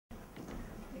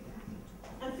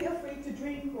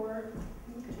drink or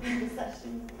in between the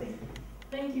sessions.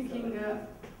 Thank you, Kinga.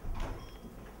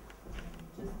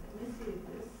 Just initiate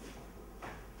this.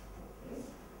 Okay.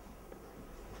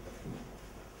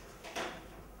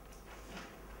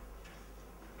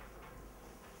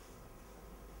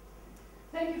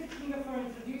 Thank you, Kinga, for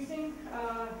introducing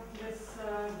this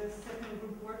second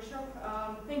group workshop.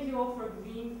 Thank you all for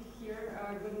being here.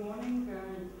 Good morning.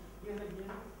 You have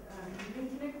been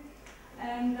internet.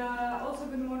 And also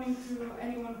good morning to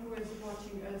anyone who is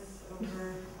watching us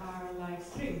over our live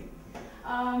stream.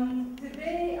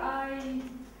 Today I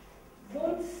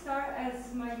won't start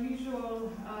as my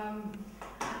usual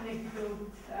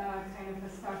anecdote kind of a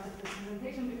start of the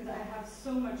presentation, because I have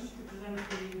so much to present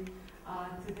to you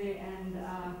today, and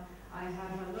I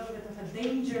have a little bit of a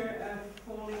danger of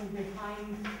falling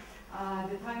behind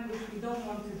the time, which we don't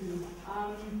want to do.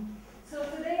 So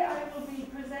today I will be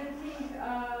presenting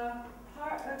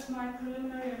part of my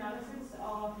preliminary analysis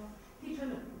of teacher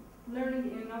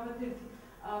learning in innovative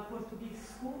Portuguese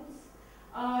schools.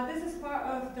 This is part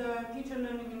of the teacher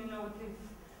learning in innovative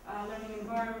learning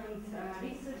environment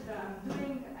research that I'm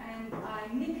doing, and I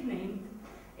nicknamed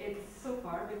it so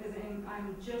far, because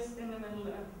I'm just in the middle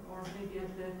of, or maybe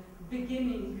at the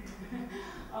beginning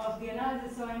of the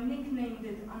analysis, so I nicknamed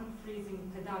it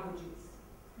Unfreezing Pedagogies.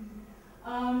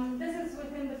 This is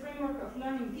within the framework of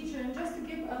learning teacher, and just to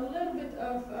give a little bit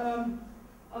of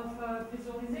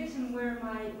visualization where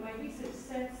my research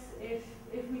sets, if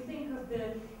we think of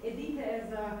the EDiTE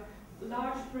as a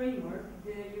large framework,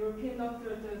 the European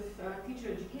Doctorate of Teacher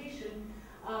Education,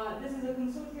 this is a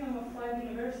consortium of 5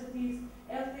 universities.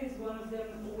 ELTE is one of them,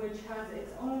 which has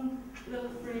its own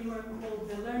little framework called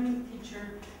the Learning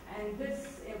Teacher, and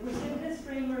within this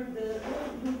framework, the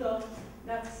little blue dot,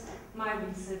 that's my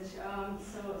research.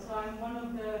 So I'm one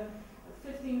of the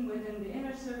 15 within the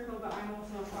inner circle, but I'm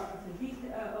also a part of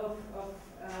EDiTE, of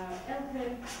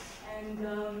ELTE,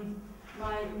 and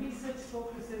my research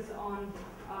focuses on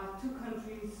 2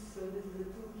 countries. So this is a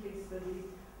 2-case study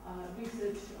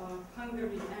research of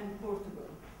Hungary and Portugal.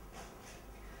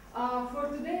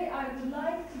 For today, I would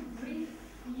like to brief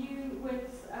you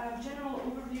with a general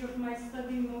overview of my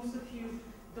study. Most of you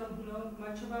don't know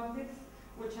much about it,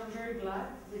 which I'm very glad,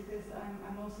 because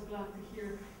I'm also glad to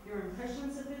hear your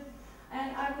impressions of it.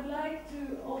 And I would like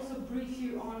to also brief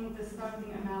you on the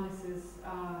starting analysis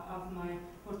of my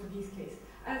Portuguese case.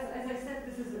 As I said,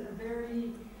 this is a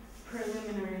very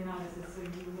preliminary analysis, so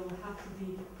you will have to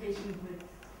be patient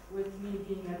with me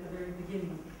being at the very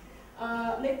beginning.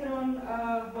 Later on,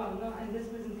 well, not in this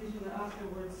presentation, but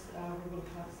afterwards, we will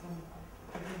have some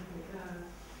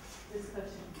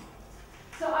discussion.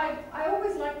 So I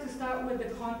always like to start with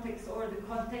the context or the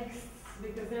contexts,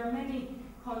 because there are many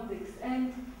contexts,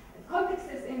 and context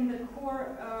is in the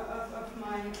core of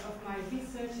my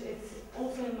research. It's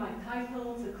also in my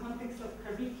title, the context of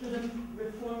curriculum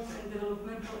reforms and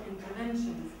developmental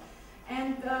interventions.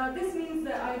 And this means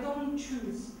that I don't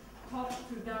choose top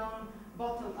to down,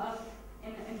 bottom up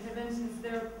interventions.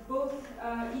 They're both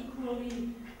equally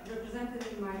represented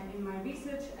in my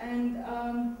research. And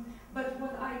but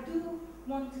what I do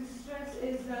want to stress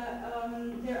is that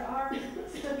there are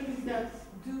studies that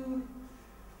do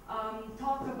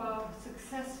talk about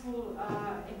successful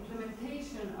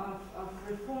implementation of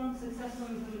reform, successful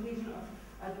implementation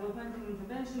of developmental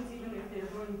interventions, even if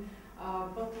they're going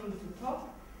bottom to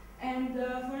top. And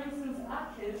for instance,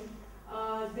 AKIL,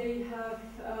 they have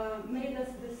made us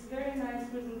this very nice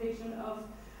presentation of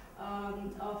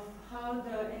how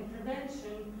the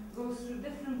intervention goes through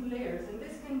different layers. And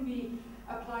this can be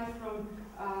applied from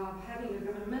having a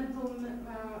governmental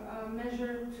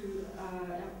measure to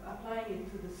applying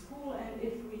it to the school. And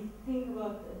if we think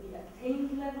about the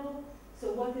attained level,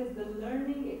 so what is the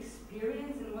learning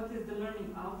experience and what is the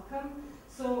learning outcome?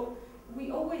 So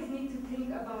we always need to think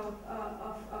about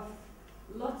of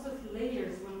lots of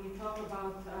layers when we talk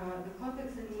about the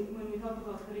context and when we talk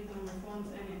about curriculum reforms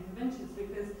and interventions,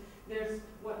 because there's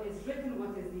what is written,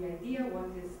 what is the idea, what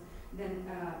is then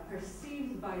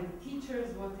perceived by the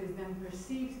teachers, what is then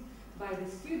perceived by the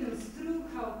students through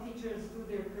how teachers do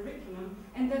their curriculum,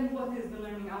 and then what is the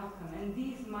learning outcome. And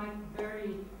these might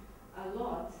vary a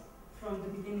lot from the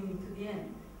beginning to the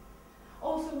end.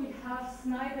 Also, we have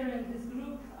Snyder and his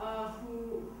group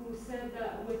who said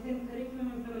that within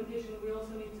curriculum implementation, we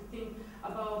also need to think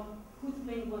about who's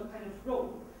playing what kind of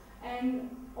role. And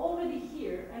already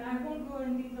here, and I won't go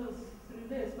in details through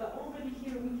this, but already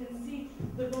here we can see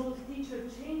the role of teacher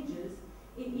changes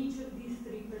in each of these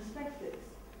 3 perspectives.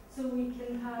 So we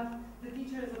can have the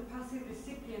teacher as a passive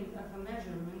recipient of a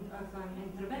measurement, of an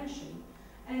intervention,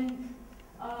 and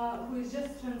who is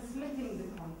just transmitting the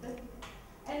content.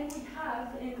 And we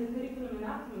have, in the curriculum and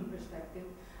outcome perspective,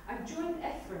 a joint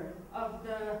effort of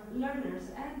the learners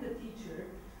and the teacher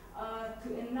to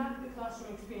enact the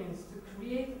classroom experience, to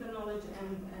create the knowledge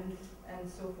and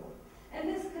so forth. And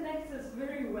this connects us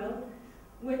very well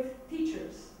with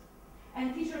teachers.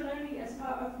 And teacher learning as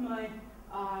part of my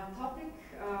topic,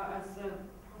 as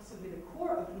possibly the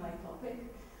core of my topic,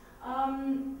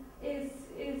 is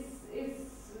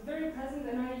very present,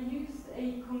 and I used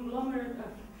a conglomerate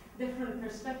of different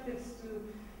perspectives to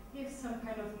give some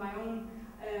kind of my own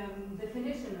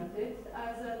definition of it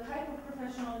as a type of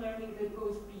professional learning that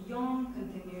goes beyond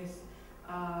continuous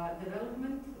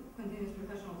development, continuous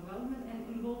professional development,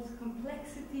 and involves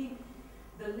complexity,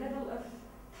 the level of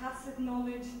tacit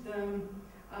knowledge, the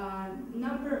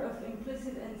number of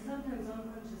implicit and sometimes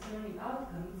unconscious learning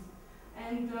outcomes.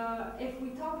 And if we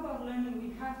talk about learning,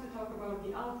 we have to talk about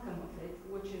the outcome of it,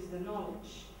 which is the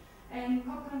knowledge. And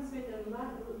Cochrane, Smith, and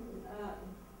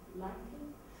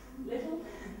Little,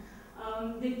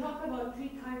 they talk about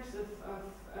three types of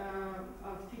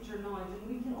teacher knowledge, and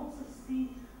we can also see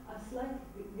a slight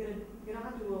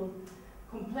gradual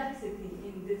complexity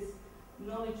in this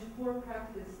knowledge for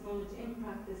practice, knowledge in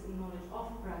practice, and knowledge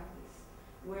of practice,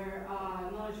 where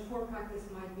knowledge for practice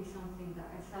might be something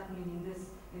that is happening in this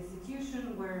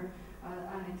institution, where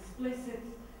an explicit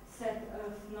set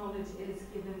of knowledge is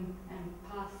given and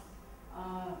passed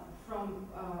from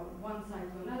one side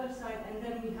to another side, and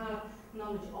then we have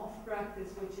knowledge of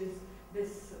practice, which is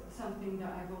this something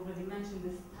that I've already mentioned,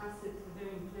 this tacit,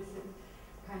 very implicit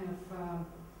kind of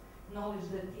knowledge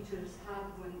that teachers have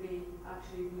when they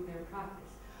actually do their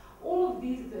practice. All of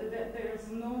these, there's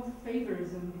no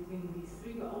favorism between these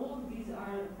three, but all of these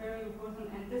are very important,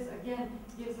 and this again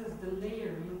gives us the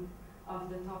layering of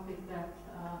the topic that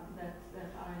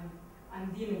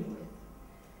I'm dealing with.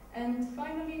 And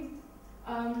finally,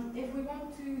 if we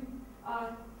want to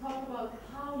talk about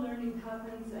how learning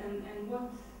happens and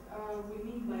what we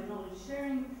mean by knowledge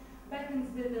sharing, Beckens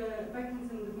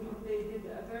and the group, they did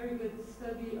a very good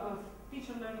study of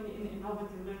teacher learning in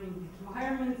innovative learning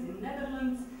environments in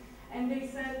Netherlands, and they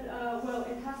said, well,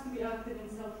 it has to be active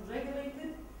and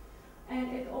self-regulated,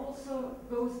 and it also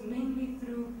goes mainly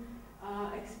through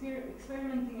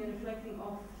experimenting and reflecting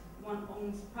of one's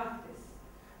own practice.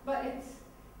 But it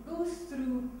goes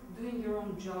through doing your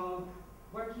own job,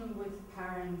 working with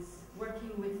parents,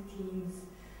 working with teams,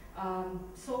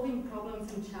 solving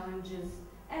problems and challenges,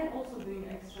 and also doing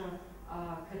extra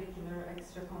curricular,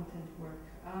 extra content work.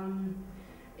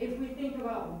 If we think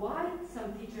about why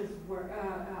some teachers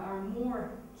are more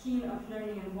keen of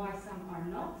learning and why some are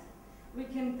not, we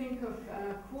can think of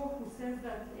a quote who says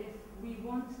that if we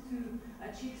want to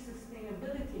achieve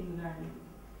sustainability in learning,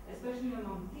 especially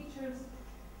among teachers,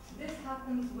 this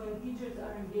happens when teachers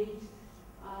are engaged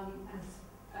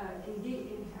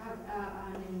have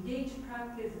an engaged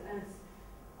practice as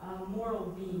moral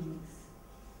beings.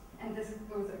 And this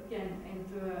goes again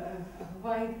into a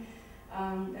wide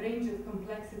range of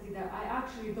complexity that I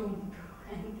actually don't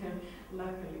enter,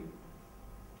 luckily.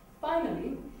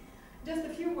 Finally, just a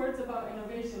few words about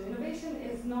innovation. Innovation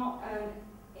is not an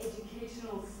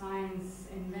educational science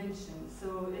invention,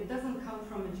 so it doesn't come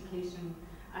from education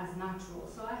as natural.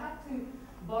 So I have to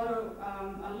borrow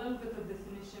a little bit of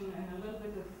definition and a little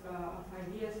bit of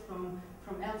ideas from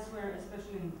elsewhere,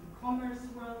 especially in the commerce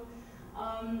world.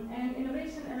 And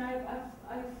innovation, and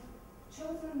I've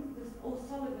chosen this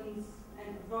O'Sullivan's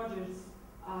and Rogers'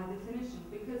 definition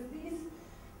because these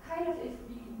kind of, if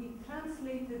we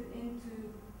translate it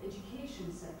into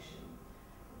education section,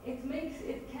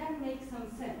 it can make some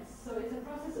sense. So it's a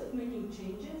process of making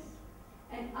changes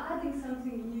and adding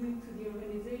something new to the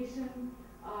organization,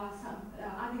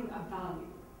 adding a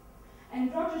value.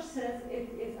 And Rogers says it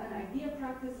is an idea,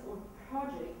 practice, or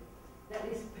project that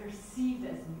is perceived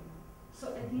as new.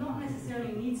 So it not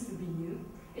necessarily needs to be new,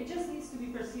 it just needs to be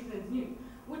perceived as new,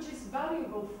 which is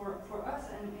valuable for us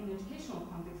and in educational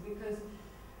context, because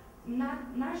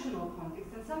national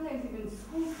context and sometimes even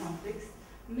school context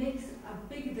makes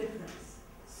a big difference.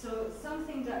 So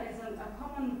something that is a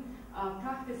common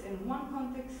practice in one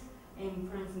context, in,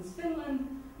 for instance, Finland,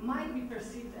 might be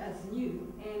perceived as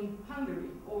new in Hungary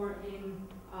or in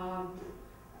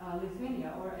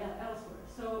Lithuania or elsewhere.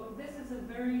 So this is a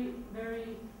very,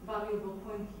 very valuable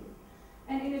point here.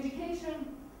 And in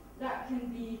education, that can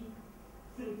be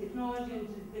through technology and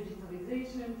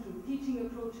digitalization, through teaching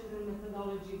approaches and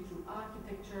methodology, through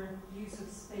architecture, use of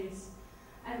space,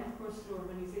 and of course through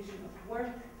organization of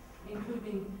work,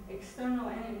 including external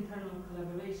and internal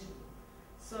collaboration.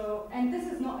 So, and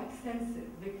this is not extensive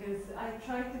because I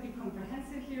tried to be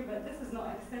comprehensive here, but this is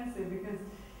not extensive because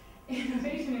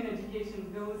innovation in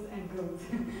education goes and goes.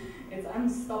 It's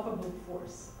unstoppable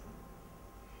force.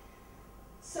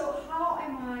 So how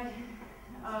am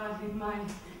I, with my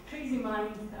crazy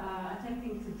mind,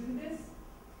 attempting to do this?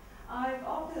 I've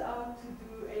opted out to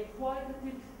do a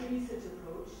qualitative research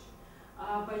approach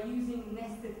by using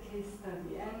nested case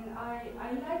study. And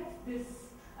I liked this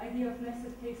idea of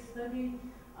nested case study.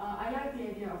 I like the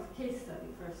idea of case study,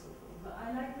 first of all. But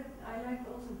I liked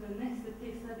also the nested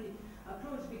case study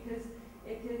approach because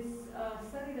it is a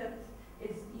study that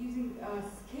is using a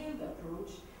scaled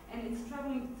approach, and it's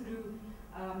traveling through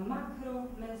macro,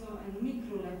 meso, and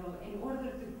micro level in order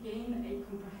to gain a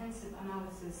comprehensive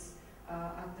analysis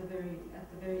at the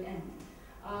very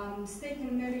end. Steak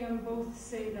and Miriam both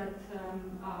say that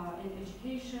in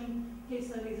education, case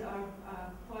studies are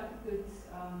quite good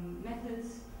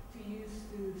methods to use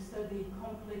to study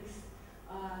complex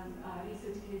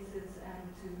research cases and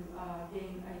to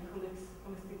gain a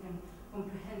holistic and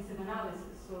comprehensive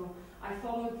analysis. So I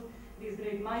followed these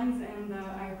great minds, and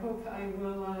I hope I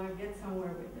will get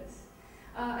somewhere with this.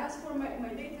 As for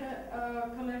my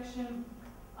data collection,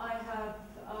 I have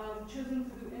chosen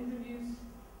to do interviews,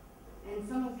 and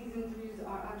some of these interviews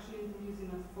are actually interviews in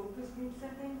a focus group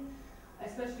setting,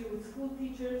 especially with school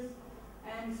teachers.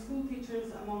 And school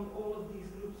teachers among all of these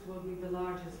groups will be the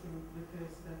largest group because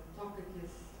the topic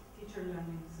is teacher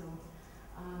learning, so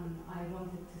I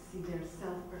wanted to see their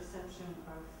self-perception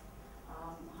of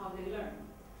how they learn.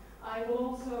 I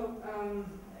will also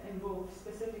involve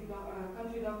specific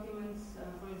country documents,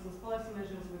 for instance, policy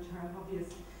measures, which are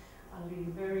obviously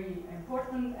very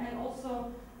important, and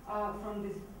also from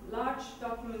these large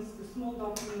documents to small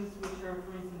documents, which are,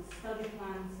 for instance, study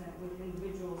plans with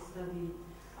individual study,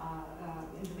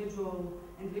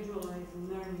 individualized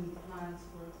learning plans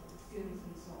for students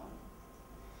and so on.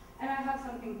 And I have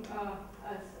something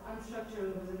as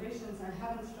unstructured observations. I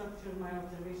haven't structured my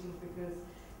observations because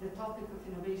the topic of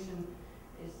innovation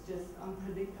is just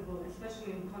unpredictable,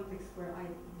 especially in contexts where I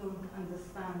don't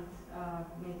understand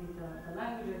maybe the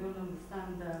language, I don't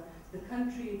understand the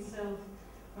country itself,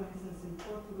 for instance in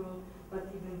Portugal, but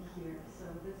even here. So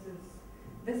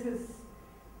this is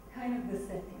kind of the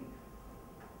setting.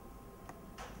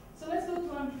 So let's go to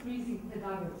unfreezing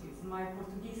pedagogies, my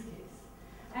Portuguese case.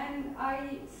 And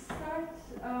I start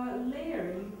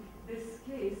layering this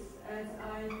case as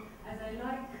I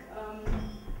like,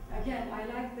 again, I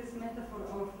like this metaphor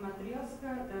of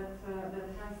matryoshka that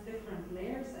has different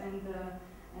layers, and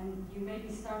you maybe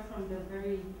start from the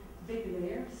very big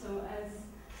layer. So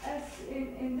as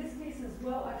in this case as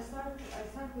well, I start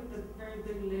with the very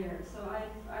big layer. So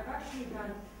I've actually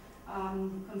had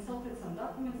consulted some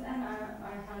documents, and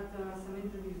I had some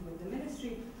interviews with the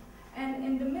ministry. And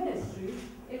in the ministry,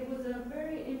 it was a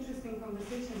very interesting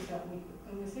conversation that we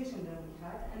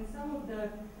had, and some of the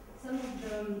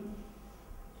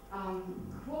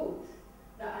quote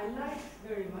that I liked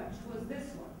very much was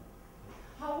this one.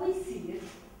 How we see it,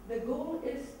 the goal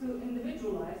is to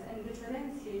individualize and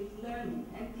differentiate learning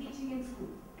and teaching in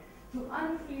school, to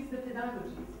unfreeze the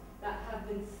pedagogies that have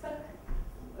been stuck,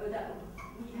 that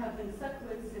we have been stuck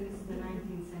with since the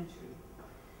 19th century.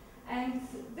 And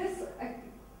this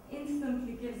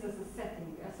instantly gives us a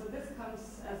setting. So this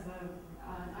comes as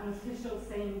an official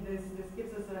saying. This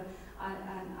gives us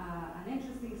an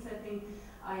interesting setting.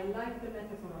 I like the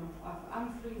metaphor of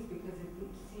unfreeze because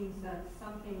it seems that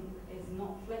something is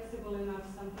not flexible enough,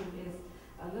 something is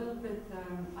a little bit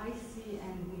icy,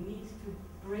 and we need to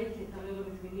break it a little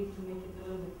bit, we need to make it a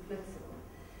little bit flexible.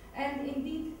 And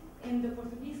indeed, in the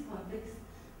Portuguese context,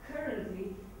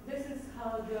 currently, this is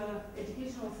how the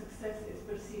educational success is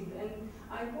perceived. And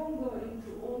I won't go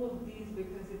into all of these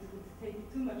because it would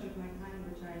take too much of my time,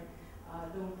 which I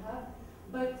don't have.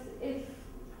 But if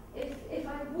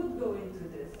I would go into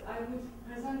this, I would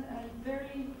present a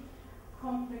very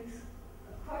complex,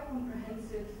 quite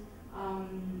comprehensive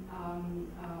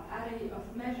array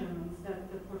of measurements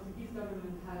that the Portuguese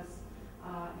government has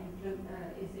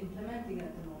is implementing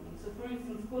at the moment. So, for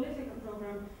instance, Qualifica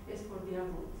program is for the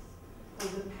adults. So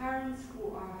the parents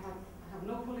who have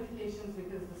no qualifications,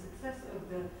 because the success of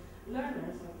the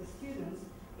learners, of the students,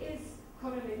 is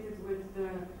correlated with the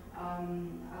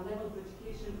level of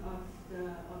education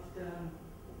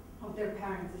of their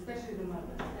parents, especially the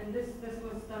mothers. And this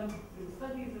was done through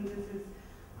studies, and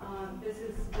this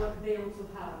is what they also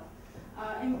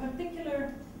have. In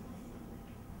particular,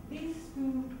 these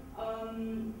two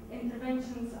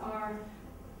interventions are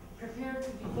prepared to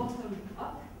be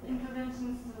bottom-up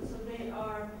interventions, so they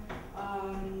are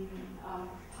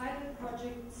pilot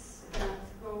projects that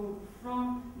go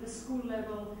from the school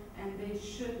level, and they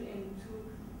should in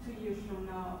years from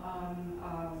now,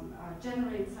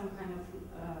 generate some kind of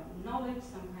knowledge,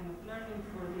 some kind of learning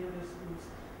for the other schools.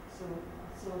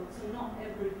 So not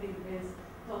everything is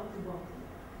top to bottom.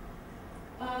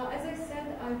 As I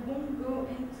said, I won't go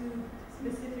into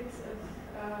specifics of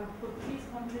Portuguese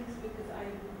context because I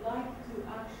would like to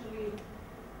actually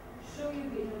show you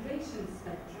the innovation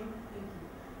spectrum. Thank you.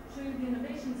 Show you the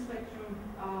innovation spectrum,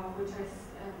 which I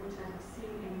have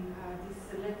seen in these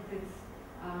selected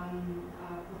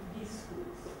Portuguese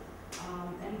schools,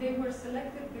 and they were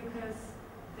selected because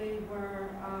they were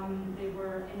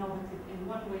innovative in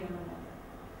one way or another.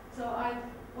 So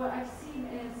what I've seen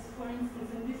is, for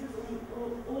instance, and this is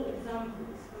all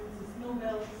examples. For instance, no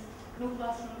bells, no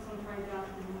classrooms on Friday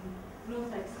afternoon, no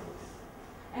textbooks.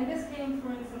 And this came,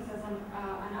 for instance, as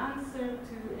an answer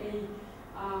to a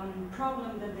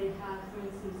problem that they had, for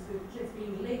instance, with kids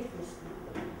being late for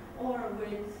school, or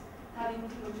with having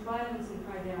too much violence on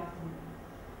Friday afternoon.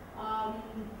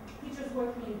 Teachers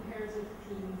working in pairs of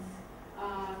teams,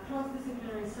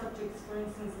 cross-disciplinary subjects, for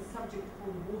instance, a subject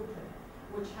called water,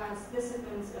 which has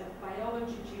disciplines of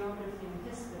biology, geography, and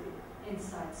history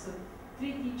inside. So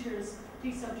three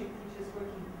subject teachers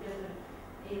working together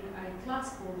in a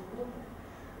class called water.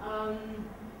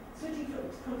 Switching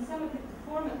from summative to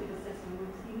formative assessment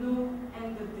with no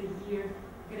end of the year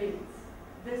grades.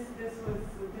 This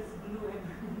blew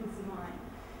everyone's mind.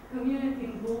 Community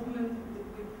involvement,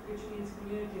 which means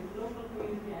community of local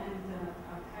community and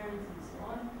parents and so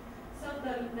on.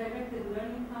 Self-directed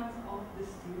learning plans of the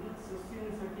students. So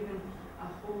students are given a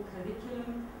whole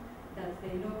curriculum that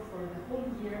they know for the whole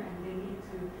year, and they need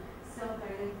to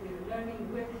self-directed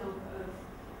learning with help of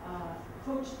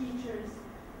coach teachers.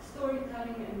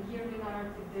 Storytelling and yearly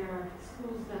narrative. There are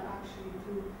schools that actually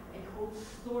do a whole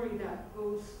story that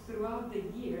goes throughout the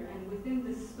year, and within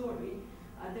this story,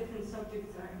 different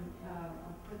subjects are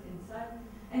put inside,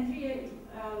 and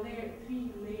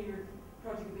three-layered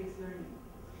project-based learning.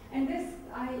 And this,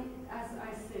 as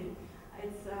I say,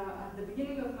 it's at the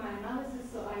beginning of my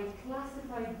analysis, so I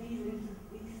classified these into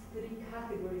these three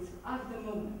categories at the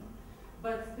moment.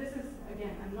 But this is,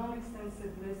 again, a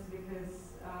non-extensive list because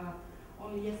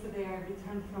only yesterday I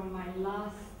returned from my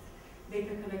last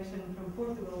data collection from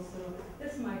Portugal, so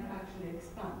this might actually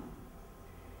expand.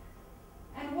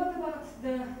 And what about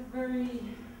the very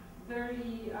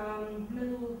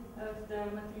middle of the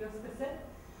Matryoshka set?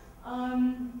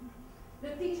 The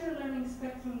teacher learning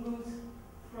spectrum goes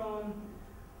from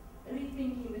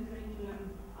rethinking the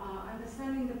curriculum,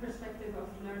 understanding the perspective of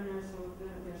learners or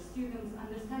their students,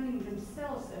 understanding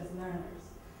themselves as learners.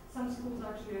 Some schools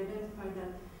actually identify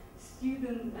that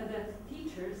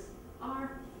teachers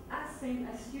are as same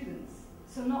as students.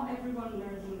 So not everyone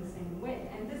learns in the same way,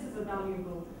 and this is a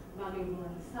valuable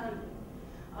understanding.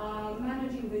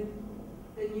 Managing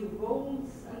the new roles,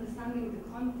 understanding the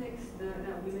context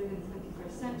that we live in the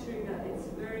 21st century, that it's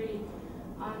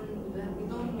that we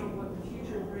don't know what the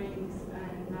future brings,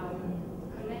 and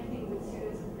connecting with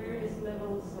students at various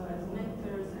levels, so as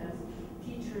mentors, as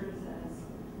teachers, as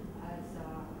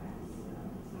some kind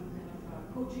of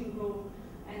coaching role,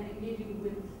 and engaging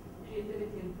with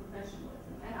creativity and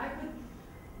professionalism. And I could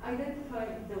identify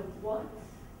the what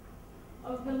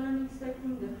of the learning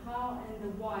spectrum, the how and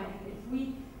the why. And if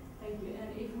we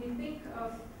think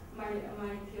of my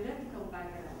theoretical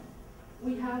background,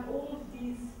 we have all of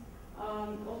these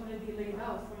already laid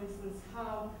out. For instance,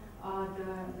 how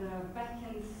the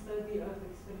back-end study of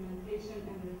experimentation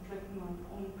and reflecting on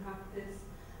own practice,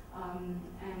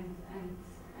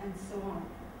 and so on.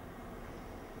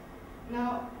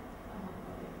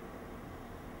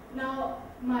 Now,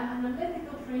 my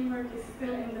analytical framework is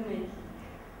still in the making.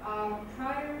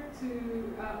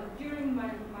 During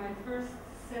my first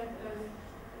set of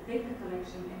data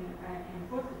collection in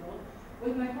Portugal,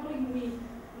 with my colleague, we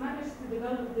managed to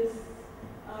develop this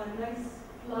nice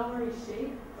flowery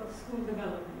shape of school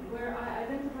development, where I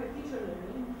identify teacher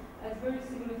learning as very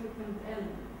significant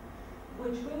element,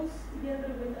 which goes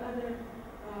together with other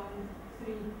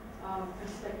three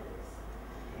perspectives.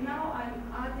 Now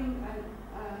I'm adding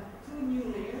three new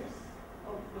layers,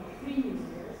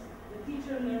 the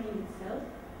teacher learning itself,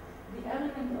 the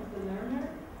element of the learner,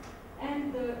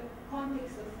 and the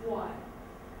context of why.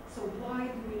 So why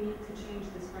do we need to change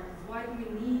this practice? Why do we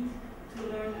need to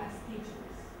learn as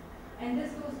teachers? And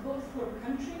this goes both for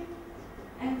country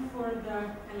and for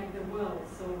the world.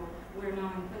 So we're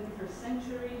now in 21st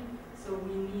century, so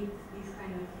we need these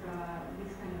kind of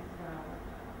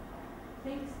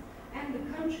things. And the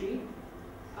country,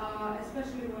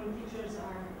 especially when teachers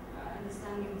are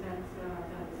understanding that,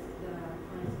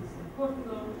 for instance, in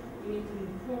Portugal, we need to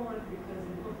move forward because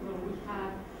in Portugal we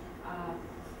have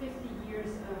 50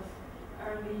 years of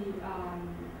early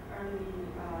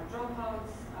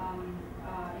dropouts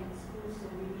in schools, so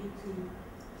we need to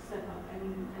step up, and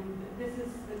this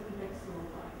is the contextual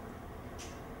part.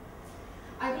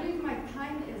 I believe my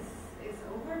time is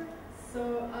over, so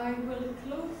I will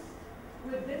close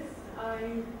with this.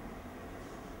 I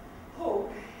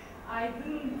hope I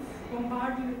didn't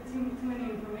bombard you with too many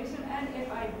information, and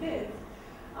if I did,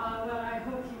 well, I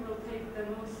hope you will take the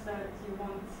most that you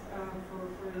want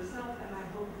for yourself, and I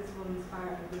hope this will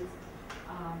inspire a good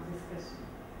discussion.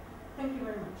 Thank you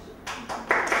very much.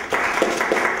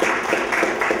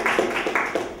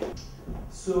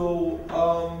 So,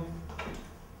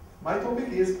 my topic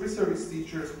is pre-service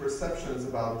teachers' perceptions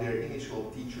about their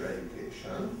initial teacher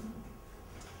education.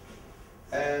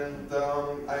 And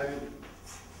I'm,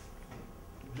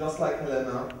 just like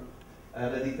Helena,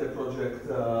 an EDiTE project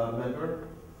member.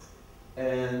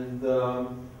 And,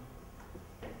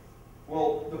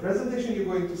 well, the presentation you're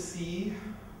going to see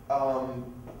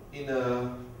in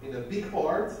a big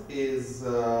part is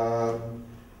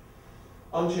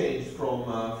unchanged from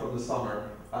the summer.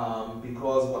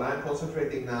 Because what I'm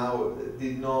concentrating now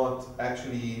did not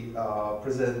actually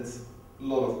present a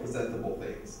lot of presentable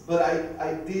things. But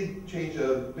I did change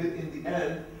a bit in the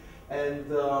end, and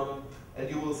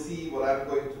you will see what I'm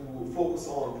going to focus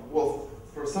on. Well,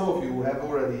 for some of you who have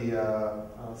already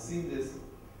seen this,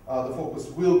 the focus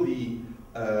will be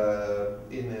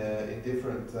in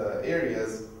different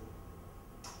areas.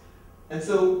 And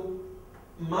so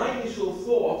my initial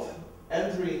thought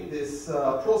entering this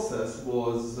process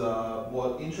was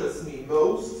what interests me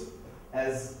most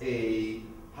as a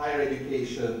higher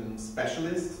education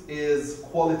specialist is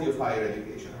quality of higher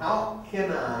education. How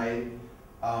can I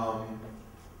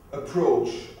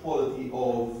approach quality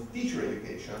of teacher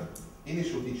education,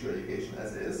 initial teacher education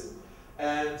as is?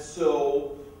 And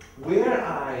so where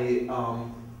I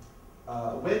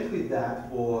went with that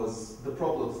was the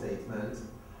problem statement.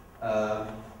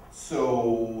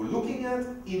 So looking at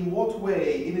in what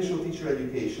way initial teacher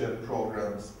education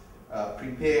programs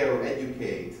prepare or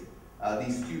educate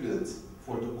these students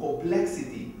for the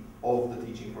complexity of the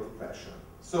teaching profession.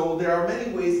 So there are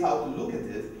many ways how to look at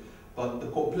it, but the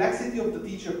complexity of the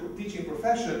teaching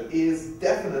profession is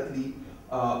definitely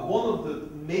one of the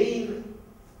main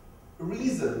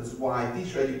reasons why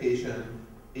teacher education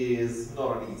is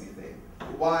not an easy thing.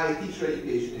 Why teacher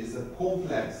education is a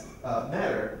complex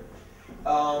matter.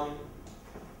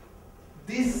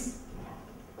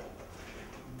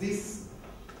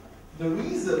 The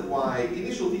reason why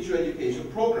initial teacher education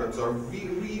programs are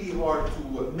really hard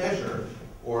to measure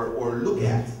or look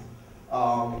at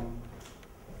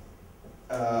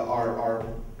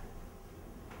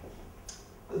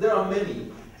there are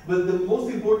many, but the most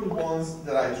important ones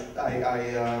that I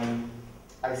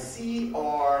see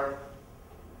are,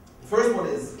 the first one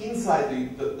is inside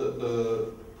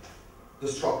the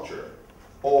structure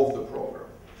of the program.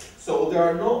 So there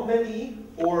are not many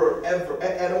or ever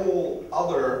at all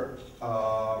other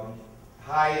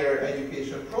higher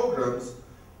education programs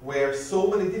where so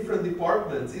many different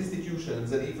departments,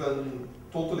 institutions, and even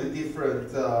totally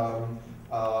different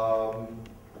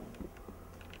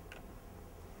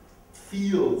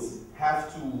fields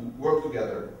have to work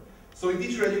together. So in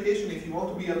teacher education, if you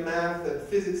want to be a math and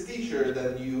physics teacher,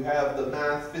 then you have the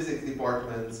math, physics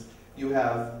departments, you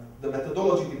have the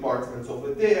methodology departments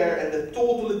over there, and a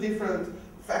totally different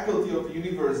faculty of the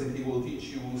university will teach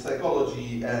you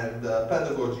psychology and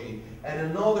pedagogy, and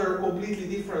another completely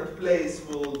different place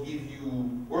will give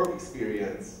you work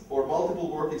experience, or multiple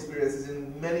work experiences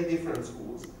in many different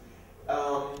schools.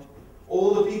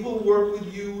 All the people who work with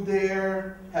you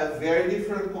there have very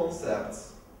different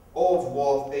concepts of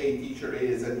what a teacher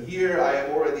is, and here I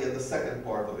am already at the second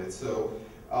part of it. So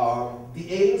the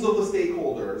aims of the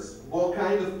stakeholders, what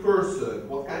kind of person,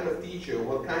 what kind of teacher,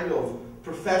 what kind of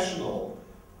professional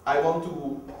I want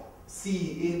to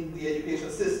see in the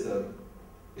education system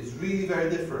is really very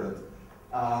different.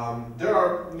 There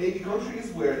are maybe countries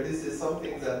where this is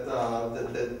something that,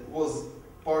 that was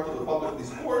part of the public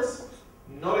discourse,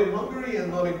 not in Hungary and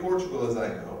not in Portugal as I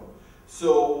know.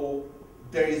 So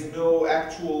there is no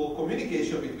actual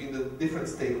communication between the different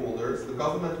stakeholders. The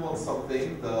government wants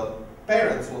something, the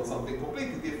parents want something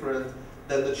completely different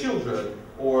than the children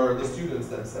or the students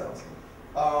themselves.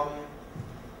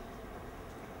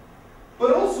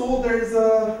 But also there's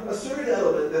a certain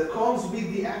element that comes with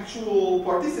the actual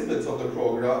participants of the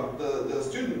program, the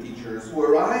student teachers, who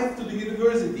arrive to the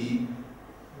university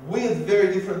with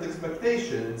very different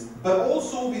expectations, but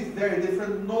also with very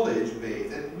different knowledge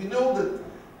base. And we know that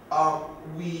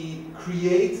we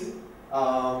create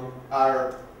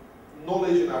our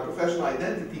knowledge and our professional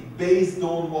identity based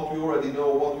on what we already know,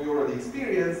 what we already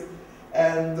experienced.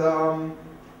 And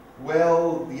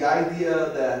well, the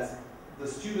idea that the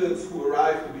students who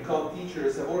arrive to become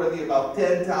teachers have already about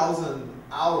 10,000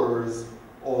 hours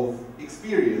of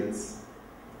experience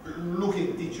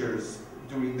looking teachers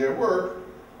doing their work.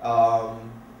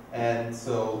 And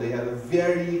so they have a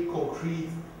very concrete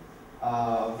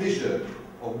vision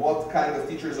of what kind of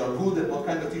teachers are good and what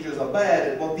kind of teachers are bad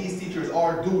and what these teachers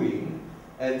are doing,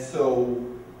 and so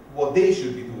what they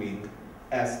should be doing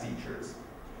as teachers.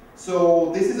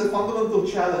 So this is a fundamental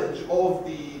challenge of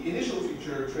the initial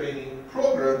teacher training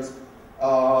programs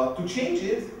to change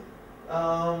it,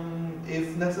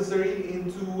 if necessary,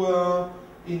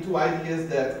 into ideas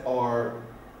that are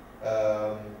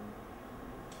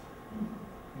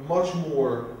much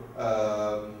more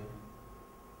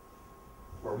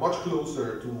or much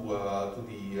closer to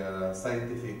the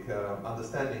scientific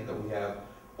understanding that we have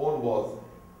on what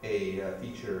a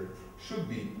teacher should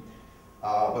be.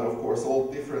 But of course,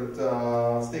 all different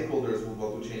stakeholders would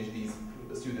want to change these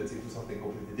students into something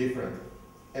completely different.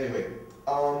 Anyway,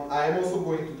 I am also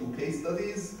going to do case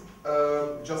studies,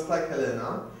 just like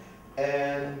Helena,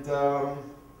 and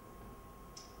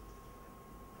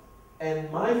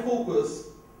my focus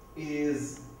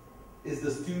is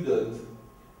the student.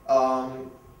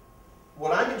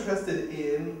 What I'm interested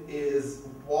in is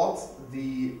what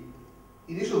the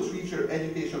initial teacher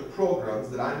education programs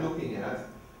that I'm looking at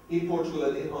in Portugal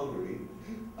and in Hungary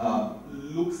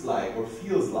looks like, or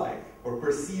feels like, or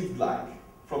perceived like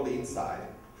from the inside,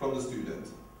 from the student.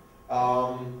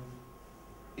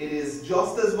 It is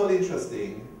just as well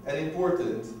interesting and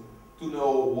important to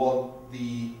know what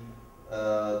the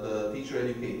teacher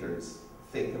educators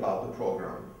think about the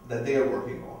program that they are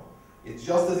working on. It's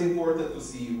just as important to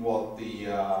see what the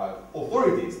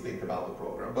authorities think about the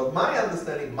program. But my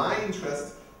understanding, my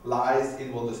interest lies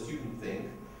in what the student think.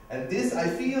 And this, I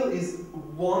feel, is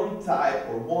one type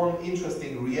or one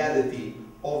interesting reality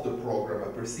of the program,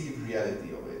 a perceived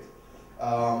reality of it.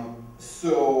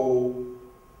 So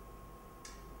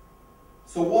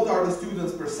what are the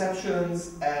students'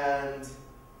 perceptions and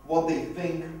what they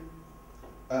think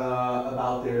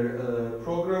about their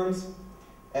programs?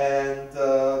 And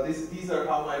these are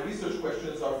how my research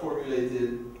questions are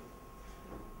formulated.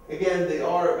 Again, they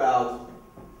are about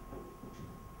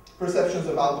perceptions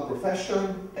about the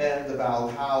profession and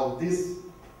about how this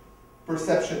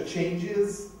perception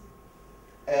changes.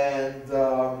 And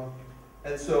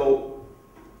so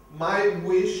my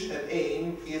wish and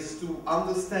aim is to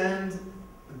understand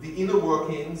the inner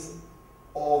workings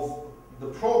of the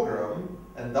program,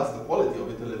 and thus the quality of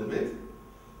it a little bit,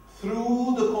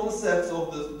 through the concepts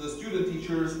of the student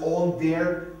teachers on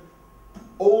their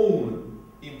own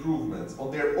improvements, on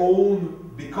their own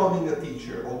becoming a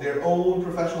teacher, on their own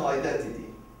professional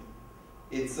identity.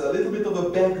 It's a little bit of a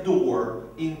backdoor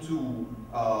into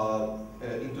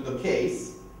the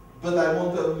case, but I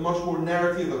want a much more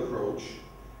narrative approach,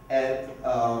 and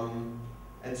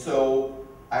so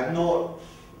I'm not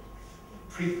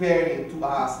preparing to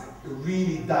ask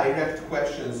really direct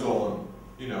questions on,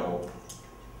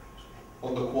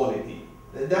 on the quality.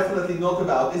 And definitely not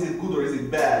about is it good or is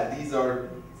it bad. These are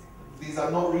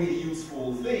not really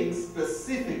useful things,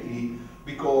 specifically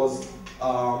because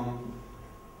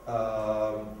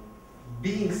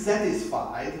being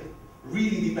satisfied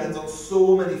really depends on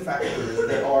so many factors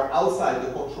that are outside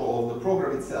the control of the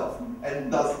program itself,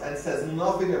 and says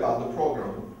nothing about the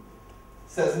program.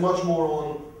 Says much more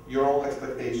on your own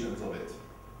expectations of it,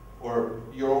 or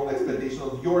your own expectation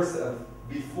of yourself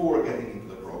before getting into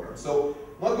the program. So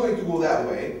I'm not going to go that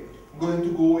way. I'm going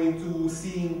to go into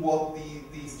seeing what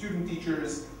the student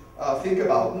teachers think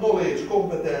about knowledge,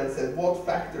 competence, and what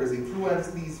factors influence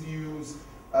these views,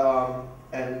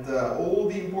 and all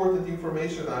the important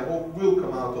information I hope will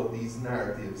come out of these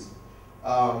narratives.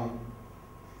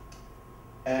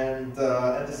 And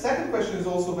the second question is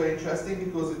also very interesting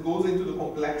because it goes into the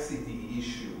complexity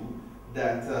issue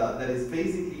that is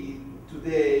basically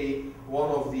today one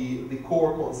of the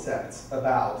core concepts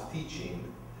about teaching,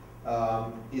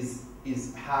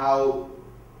 is how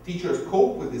teachers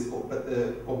cope with this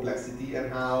complexity and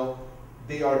how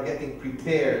they are getting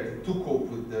prepared to cope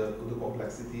with the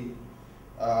complexity,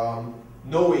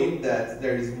 knowing that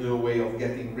there is no way of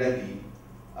getting ready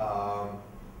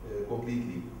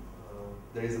completely.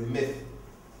 There is a myth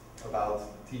about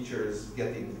teachers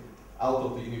getting out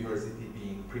of the university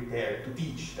being prepared to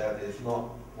teach. That is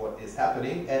not what is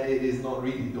happening, and it is not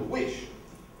really the wish.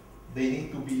 They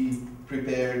need to be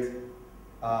prepared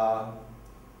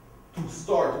to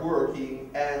start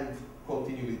working and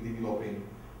continue developing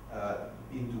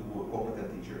into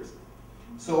competent teachers.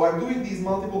 So I'm doing these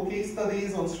multiple case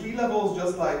studies on 3 levels,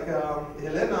 just like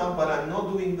Helena, but I'm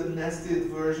not doing the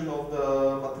nested version of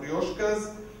the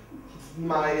matryoshkas.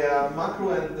 My macro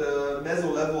and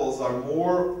meso levels are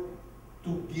more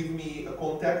to give me a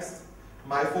context.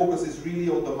 My focus is really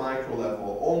on the micro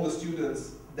level, on the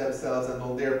students themselves and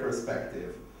on their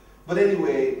perspective. But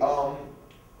anyway,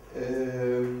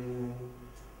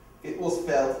 it was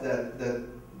felt that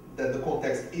the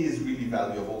context is really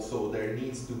valuable, so there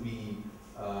needs to be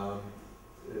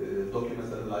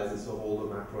document analysis of all the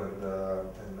macro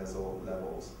and meso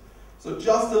levels. So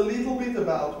just a little bit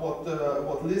about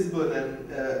what Lisbon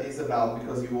is about,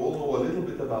 because you all know a little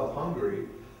bit about Hungary.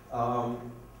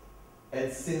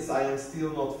 And since I am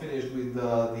still not finished with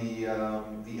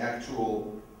the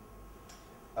actual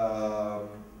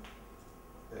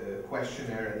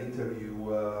questionnaire and interview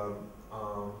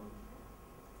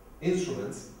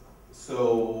instruments,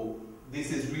 so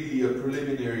this is really a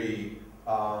preliminary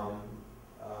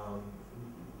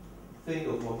thing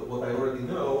of what I already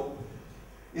know,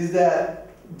 is that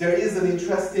there is an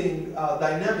interesting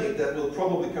dynamic that will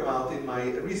probably come out in my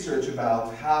research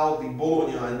about how the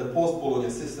Bologna and the post-Bologna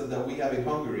system that we have in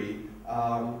Hungary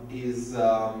is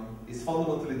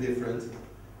fundamentally different,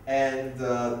 and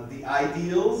the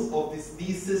ideals of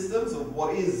these systems, of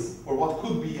what is or what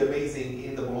could be amazing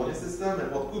in the Bologna system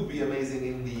and what could be amazing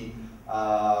in the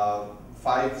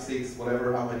 5, 6,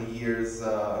 whatever, how many years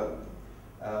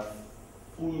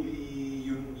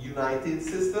fully united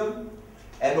system.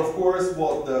 And of course,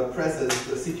 what the present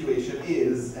situation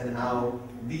is and how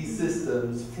these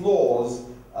systems' flaws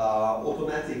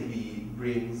automatically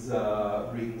brings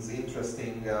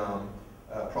interesting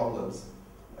problems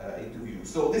into view.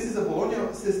 So this is a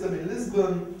Bologna system in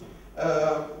Lisbon,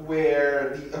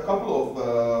 where a couple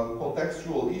of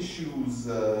contextual issues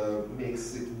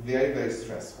makes it very, very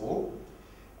stressful.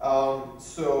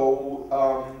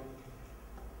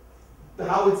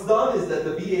 How it's done is that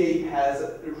the BA has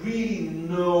really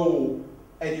no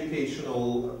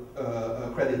educational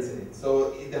credits in it.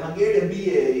 So in the Hungarian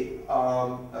BA,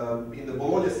 in the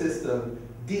Bologna system,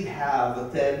 did have a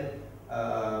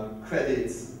 10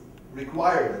 credits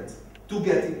requirement to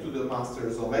get into the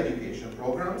Masters of Education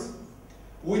programs,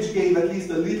 which gave at least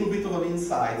a little bit of an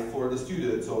insight for the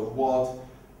students of what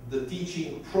the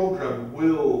teaching program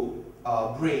will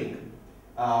bring.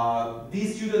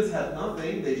 These students have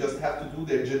nothing, they just have to do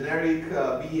their generic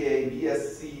BA,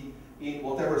 BSc in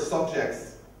whatever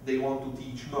subjects they want to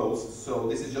teach most. So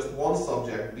this is just one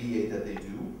subject BA that they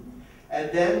do.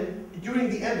 And then during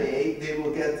the MA, they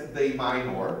will get the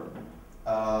minor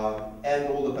and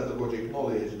all the pedagogic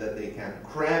knowledge that they can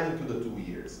cram into the 2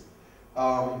 years.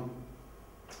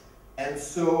 And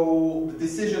so the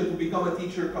decision to become a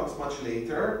teacher comes much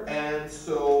later, and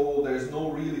so there's no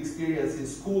real experience in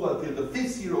school until the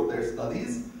 5th year of their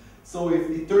studies. So if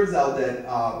it turns out that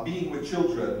being with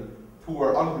children who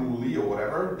are unruly or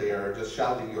whatever, they are just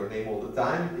shouting your name all the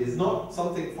time, is not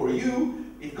something for you,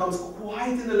 it comes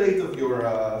quite in the late of your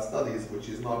studies, which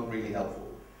is not really helpful.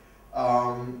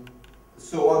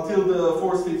 So until the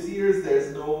 4th, 5th years,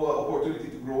 there's no opportunity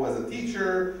to grow as a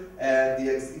teacher, and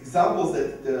the examples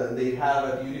that they have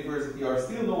at the university are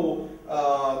still no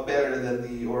better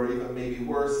than or even maybe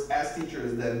worse as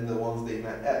teachers than the ones they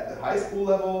met at the high school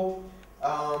level.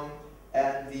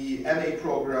 And the MA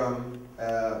program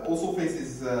also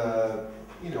faces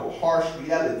harsh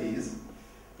realities.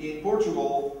 In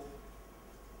Portugal,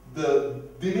 the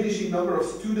diminishing number of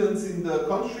students in the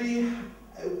country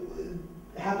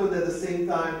happened at the same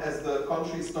time as the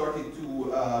country started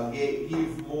to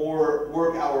give more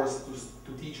work hours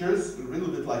to teachers, a little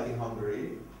bit like in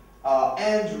Hungary,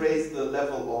 and raise the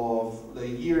level of the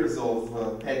years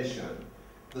of pension.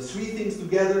 The 3 things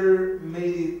together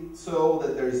made it so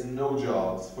that there is no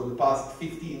jobs. For the past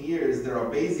 15 years, there are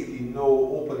basically no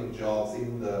opening jobs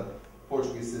in the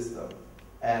Portuguese system.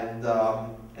 And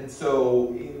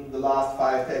so in the last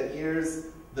 5-10 years,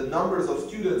 the numbers of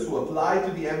students who applied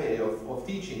to the MA of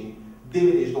teaching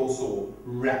diminished also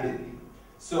rapidly.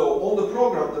 So on the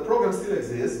program still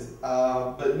exists,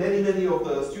 but many of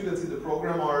the students in the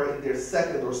program are in their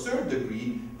 2nd or 3rd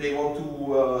degree. They want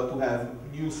to have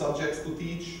new subjects to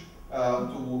teach,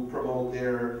 to promote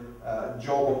their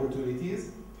job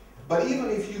opportunities. But even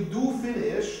if you do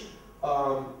finish,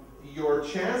 your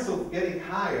chance of getting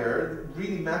hired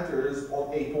really matters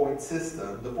on a point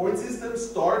system. The point system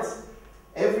starts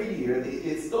every year.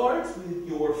 It starts with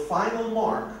your final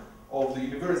mark of the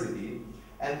university,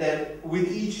 and then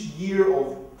with each year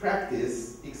of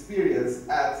practice experience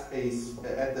at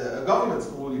a government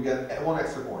school, you get 1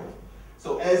 extra point.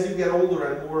 So as you get older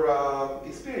and more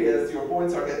experienced, your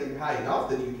points are getting high enough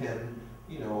that you can,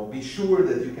 be sure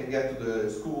that you can get to the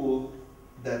school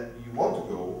that you want to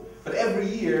go. But every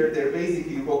year they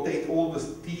basically rotate all the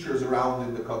teachers around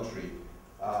in the country.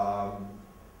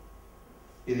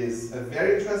 It is a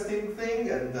very interesting thing,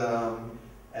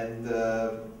 and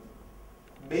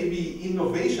maybe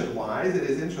innovation-wise, it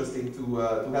is interesting to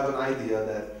have an idea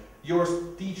that your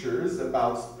teachers,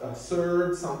 about a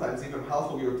third, sometimes even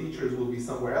half of your teachers will be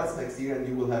somewhere else next year, and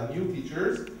you will have new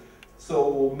teachers.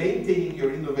 So maintaining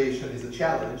your innovation is a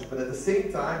challenge, but at the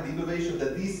same time, the innovation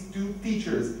that these two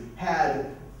teachers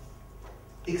had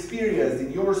experienced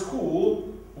in your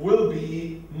school will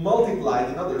be multiplied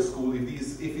in other schools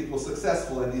if it was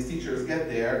successful and these teachers get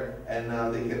there and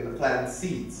they can plant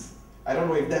seeds. I don't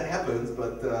know if that happens,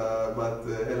 but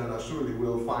Helena surely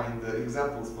will find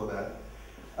examples for that.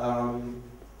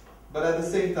 But at the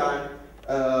same time,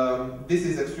 this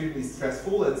is extremely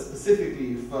stressful, and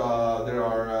specifically if there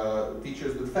are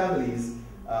teachers with families,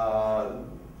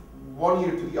 one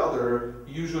year to the other,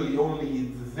 usually only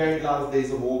the very last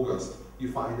days of August,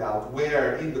 you find out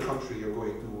where in the country you're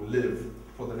going to live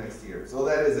for the next year. So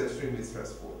that is extremely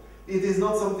stressful. It is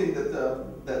not something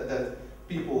that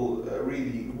people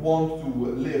really want to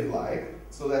live like,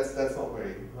 so that's not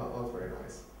very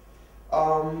nice.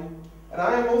 And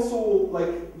I am also,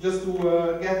 just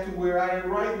to get to where I am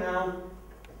right now,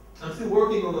 I'm still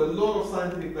working on a lot of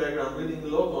scientific background, reading a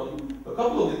lot on a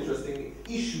couple of interesting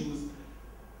issues,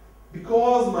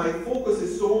 because my focus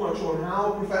is so much on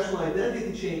how professional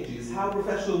identity changes, how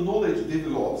professional knowledge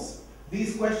develops.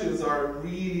 These questions are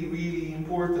really, really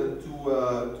important to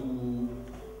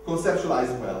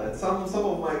conceptualize well. And some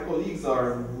of my colleagues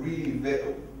are really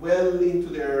well into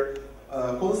their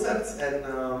concepts and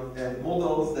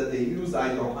models that they use.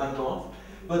 I'm not.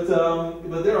 But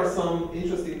there are some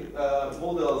interesting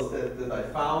models that I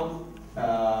found.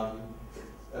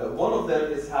 One of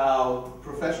them is how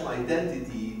professional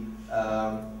identity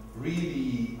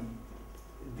really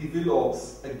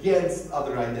develops against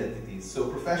other identities. So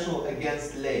professional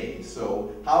against lay.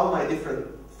 So how am I different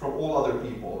from all other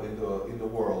people in the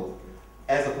world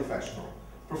as a professional?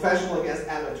 Professional against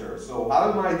amateur. So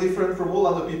how am I different from all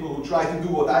other people who try to do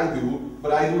what I do,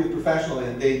 but I do it professionally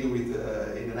and they do it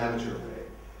in an amateur way?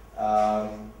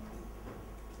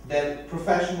 Then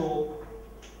professional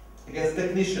against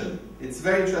technician. It's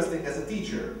very interesting as a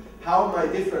teacher. How am I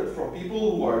different from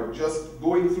people who are just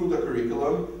going through the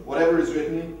curriculum, whatever is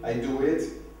written, I do it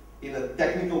in a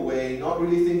technical way, not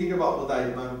really thinking about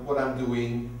what I'm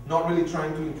doing, not really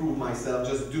trying to improve myself,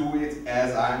 just do it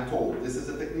as I'm told. This is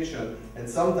a technician. And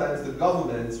sometimes the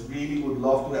governments really would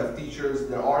love to have teachers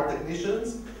that are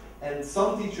technicians, and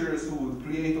some teachers who would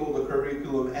create all the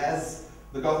curriculum as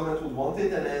the government would want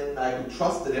it, and then I could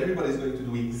trust that everybody's going to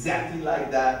do exactly like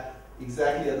that,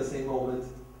 exactly at the same moment.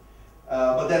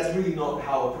 But that's really not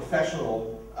how a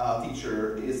professional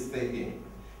teacher is thinking.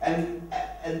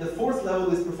 And the fourth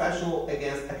level is professional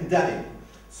against academic.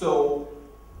 So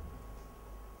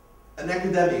an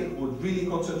academic would really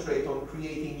concentrate on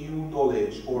creating new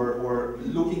knowledge or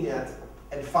looking at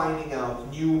and finding out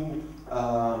new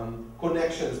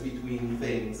connections between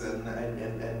things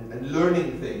and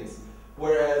learning things.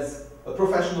 Whereas a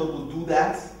professional will do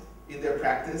that in their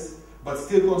practice, but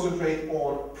still concentrate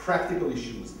on practical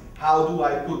issues. How do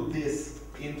I put this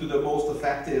into the most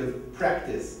effective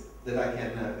practice that I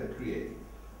can create?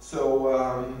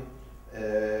 So,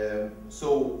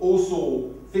 so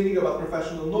also thinking about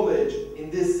professional knowledge in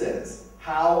this sense,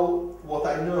 how what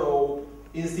I know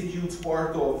institutes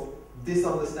part of this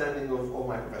understanding of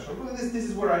my profession. Well, this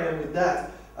is where I am with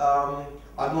that.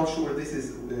 I'm not sure this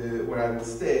is where I will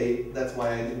stay. That's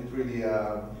why I didn't really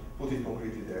put it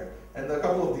concretely there. And a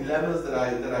couple of dilemmas that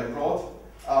I brought.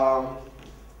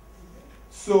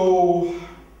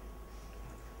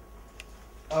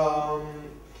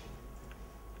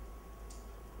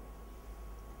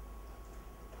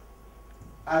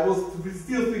 I was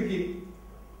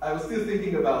still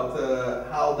thinking about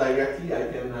how directly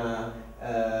I can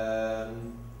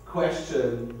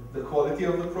question the quality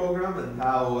of the program, and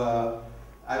how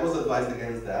I was advised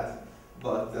against that,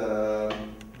 but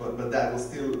that was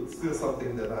still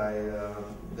something that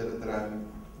I'm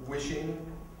wishing.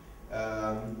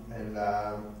 And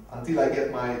until I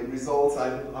get my results,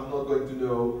 I'm not going to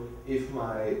know if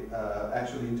my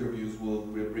actual interviews will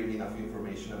bring enough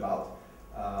information about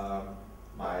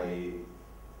my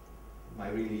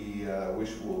really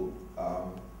wishful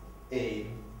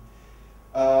aim.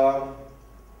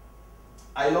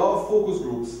 I love focus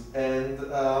groups, and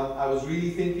I was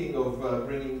really thinking of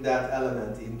bringing that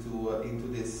element into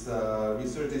this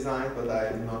research design, but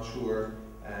I'm not sure.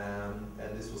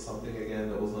 And this was something, again,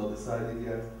 that was not decided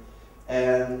yet.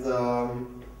 And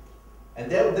And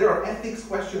there are ethics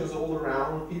questions all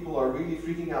around. People are really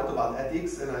freaking out about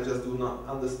ethics, and I just do not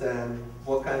understand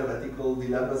what kind of ethical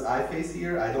dilemmas I face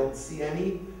here. I don't see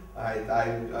any.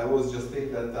 I always just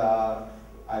think that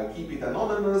I keep it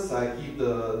anonymous, I keep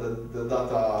the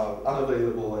data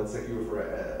unavailable and secure for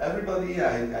everybody,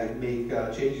 I make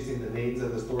changes in the names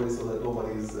and the stories so that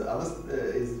nobody is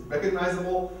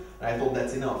recognizable, and I thought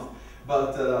that's enough.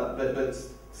 But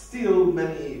still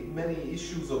many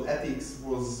issues of ethics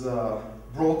was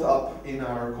brought up in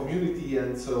our community,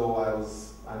 and so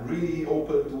I'm really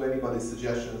open to anybody's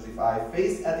suggestions if I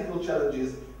face ethical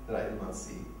challenges that I do not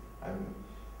see.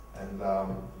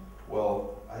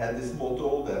 Well, I had this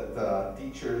motto that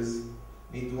teachers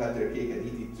need to have their cake and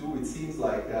eat it too. It seems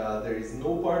like there is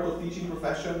no part of teaching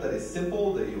profession that is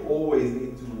simple, that you always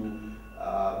need to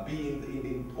be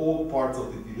in all parts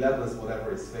of the dilemmas,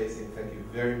 whatever is facing. Thank you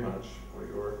very much for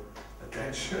your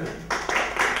attention.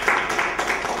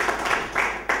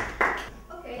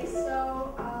 Okay,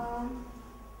 so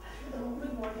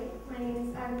good morning. My name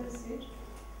is Ágota Szücs,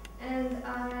 and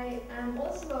I am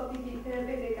also a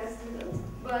PhD student,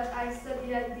 but I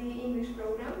study at the English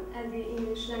program at the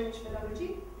English Language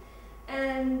Pedagogy.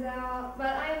 And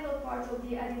but I am not part of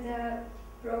the Edite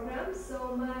program,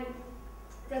 so my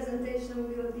presentation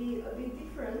will be a bit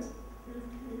different.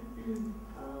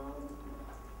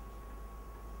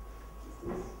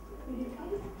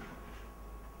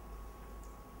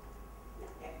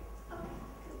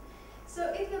 So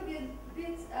it will be a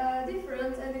bit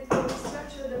different, and it will be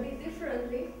structured a bit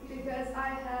differently because I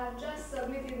have just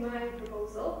submitted my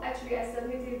proposal. Actually, I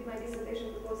submitted my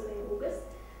dissertation proposal in August,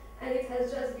 and it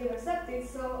has just been accepted,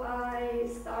 so I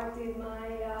started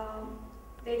my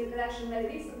data collection very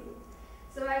recently.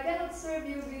 So I cannot serve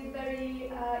you with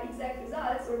very exact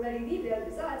results or very detailed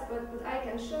results, but what I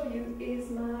can show you is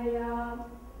my,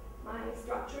 my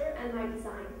structure and my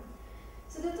design.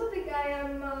 So the topic I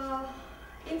am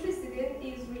interested in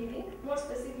is reading, more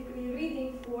specifically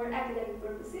reading for academic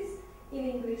purposes in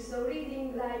English. So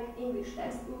reading like English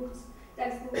textbooks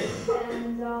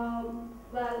and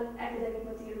well, academic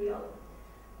material.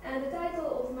 And the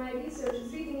title of my research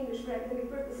is Reading English for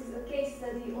Academic Purposes, a case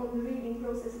study on the reading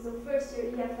processes of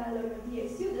first-year EFL and BA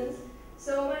students.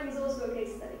 So mine is also a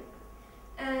case study.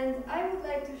 And I would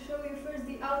like to show you first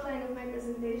the outline of my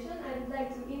presentation. I would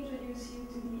like to introduce you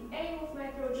to the aim of my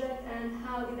project and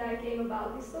how did I came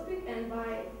about this topic and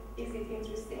why is it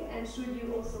interesting and should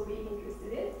you also be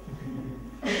interested in.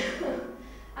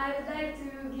 I would like to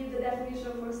give the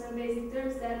definition for some basic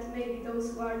terms that maybe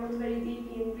those who are not very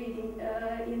deep in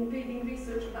reading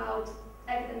research about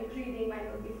academic reading might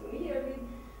not be familiar with.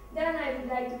 Then I would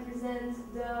like to present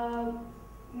the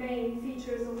main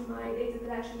features of my data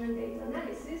collection and data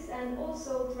analysis, and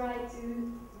also try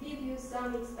to give you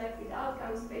some expected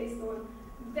outcomes based on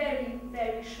very,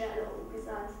 very shallow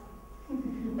results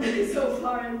so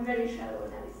far and very shallow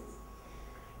analysis.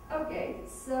 Okay,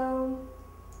 so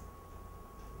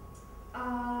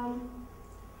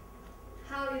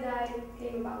how did I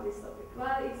came about this topic?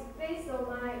 Well, it's based on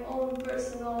my own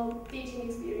personal teaching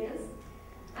experience.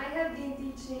 I have been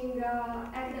teaching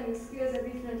academic skills at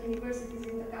different universities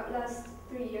in the last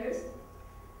 3 years.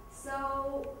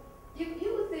 So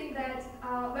you would think that,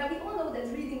 well, we all know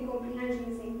that reading comprehension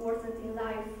is important in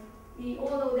life. We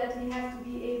all know that we have to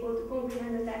be able to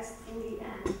comprehend the text fully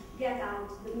and get out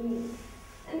the meaning.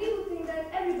 And we would think that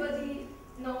everybody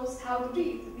knows how to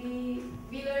read.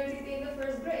 We learned it in the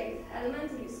first grade,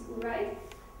 elementary school, right?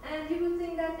 And you would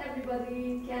think that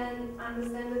everybody can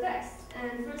understand the text.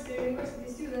 And first-year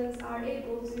university students are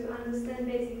able to understand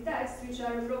basic texts which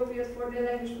are appropriate for their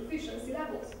language proficiency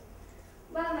levels.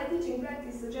 Well, my teaching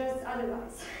practice suggests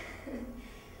otherwise.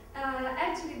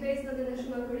 Actually, based on the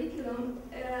national curriculum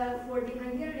for the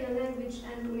Hungarian language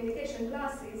and communication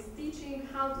classes, teaching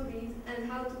how to read and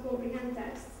how to comprehend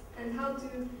texts and how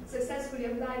to successfully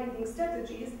apply reading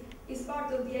strategies is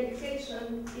part of the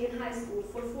education in high school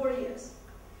for 4 years.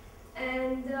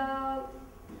 And a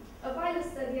pilot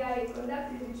study I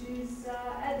conducted, which is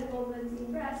at the moment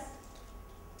in press,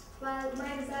 well,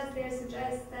 my results there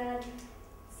suggest that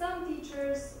some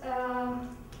teachers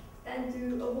tend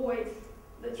to avoid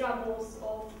the troubles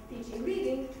of teaching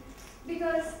reading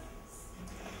because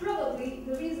probably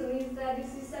the reason is that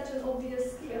this is such an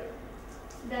obvious skill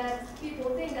that people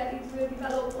think that it will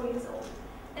develop on its own.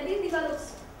 And it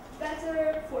develops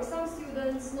better for some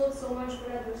students, not so much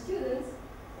for other students.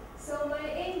 So my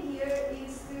aim here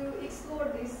is to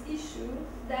explore this issue,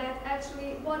 that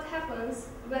actually what happens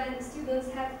when students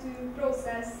have to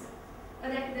process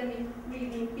an academic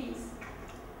reading piece.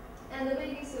 And the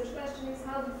main research question is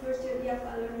how do first-year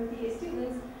EFL and BA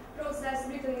students process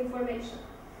written information.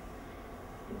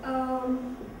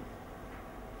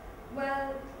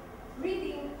 Well,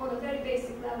 reading on a very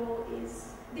basic level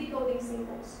is decoding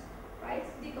symbols, right?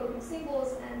 Decoding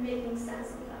symbols and making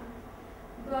sense of them.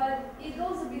 But it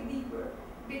goes a bit deeper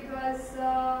because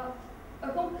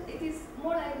it is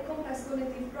more like a complex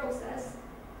cognitive process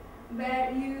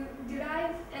where you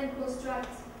derive and construct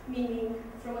meaning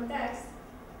from a text.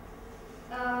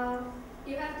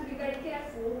 You have to be very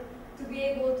careful to be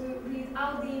able to read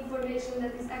out the information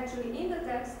that is actually in the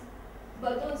text,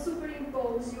 but don't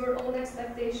superimpose your own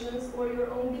expectations or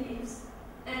your own beliefs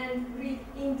and read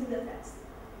into the text.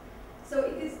 So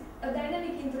it is a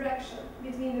dynamic interaction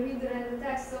between the reader and the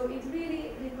text, so it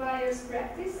really requires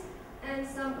practice and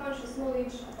some conscious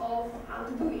knowledge of how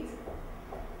to do it.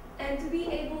 And to be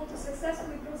able to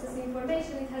successfully process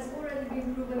information, it has already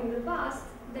been proven in the past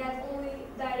that only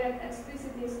direct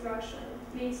explicit instruction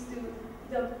leads to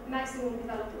the maximum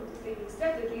development of reading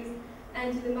strategies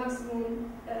and to the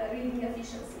maximum reading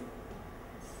efficiency.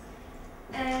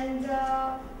 And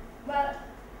well,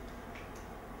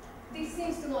 this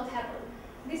seems to not happen.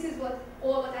 This is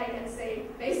all what I can say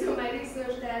based on my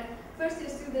research, that first-year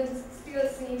students still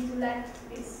seem to lack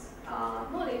this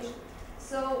knowledge.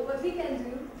 So what we can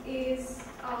do is,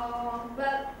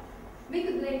 well, we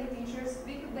could blame the teachers,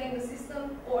 we could blame the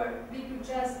system, or we could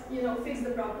just, fix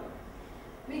the problem.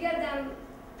 We get them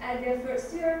at their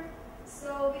first year,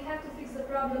 so we have to fix the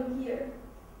problem here.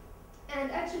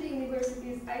 And actually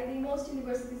universities, I think most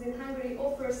universities in Hungary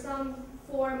offer some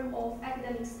form of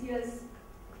academic skills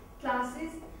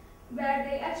classes where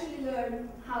they actually learn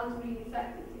how to read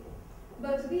effectively.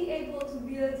 But to be able to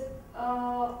build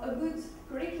a good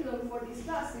curriculum for these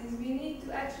classes, we need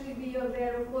to actually be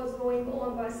aware of what's going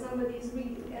on while somebody is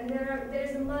reading. And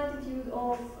there's a multitude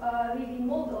of reading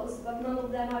models, but none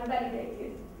of them are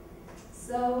validated.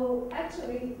 So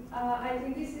actually, I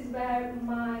think this is where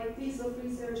my piece of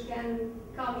research can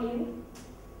come in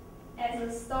as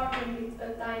a starting bit,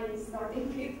 a tiny starting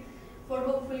bit, for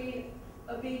hopefully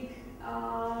a big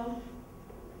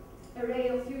array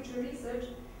of future research,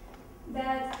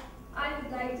 that I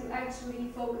would like to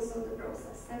actually focus on the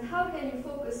process. And how can you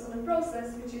focus on a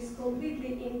process which is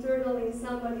completely internal in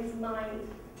somebody's mind?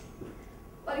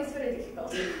 Well, it's very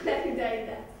difficult, let me tell you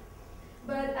that.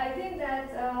 But I think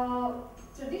that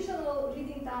traditional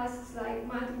reading tasks like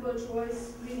multiple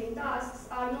choice reading tasks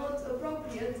are not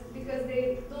appropriate because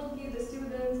they don't give the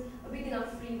students a big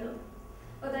enough freedom.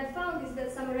 What I found is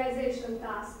that summarization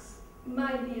tasks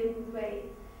might be a good way,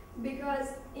 because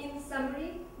in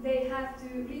summary they have to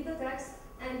read the text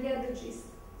and get the gist.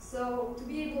 So to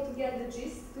be able to get the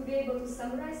gist, to be able to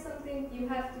summarize something, you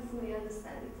have to fully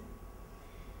understand it.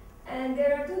 And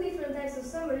there are two different types of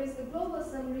summaries. The global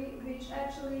summary, which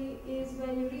actually is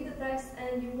when you read the text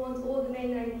and you want all the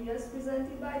main ideas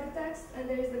presented by the text, and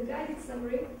there is the guided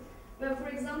summary, when, for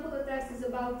example, the text is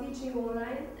about teaching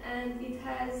online, and it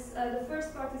has, the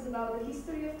first part is about the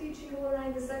history of teaching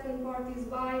online, the second part is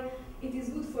why it is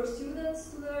good for students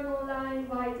to learn online,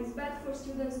 why it is bad for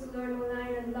students to learn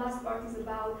online, and the last part is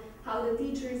about how the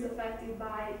teacher is affected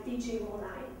by teaching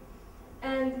online.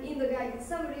 And in the guided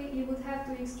summary, you would have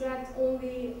to extract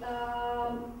only,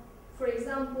 for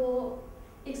example,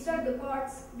 extract the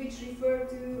parts which refer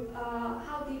to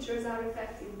how teachers are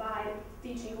affected by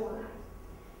teaching online.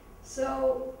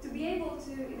 So to be able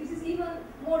to, this is even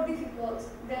more difficult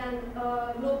than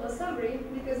a global summary,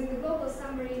 because in the global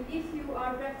summary, if you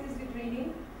are practiced with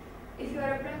reading, if you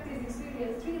are a practiced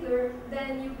experienced reader,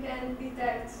 then you can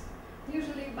detect,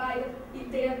 usually by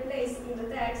their place in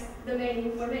the text, the main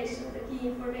information, the key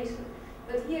information.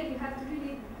 But here you have to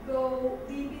really go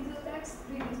deep into the text,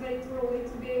 read it very thoroughly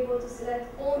to be able to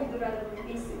select only the relevant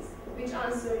pieces which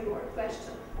answer your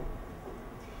question.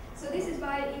 So this is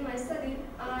why in my study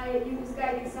I use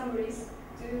guided summaries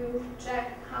to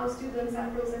check how students are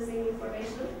processing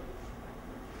information.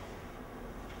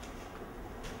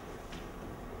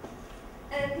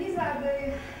 And these are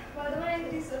well, the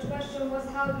main research question was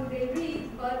how do they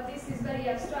read, but this is very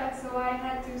abstract, so I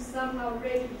had to somehow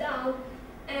break it down,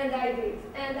 and I did.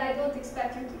 And I don't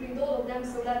expect you to read all of them,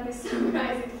 so let me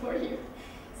summarize it for you.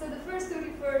 So the first two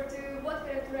refer to what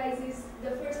characterizes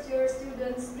the first-year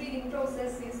students' reading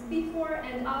processes before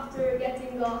and after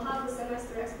getting a half a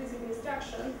semester explicit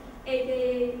instruction,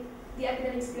 aka the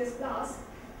academic skills class.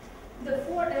 The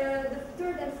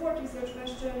third and fourth research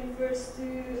question refers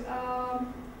to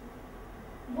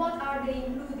what are they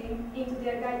including into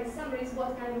their guided summaries,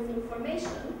 what kind of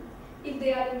information, if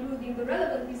they are including the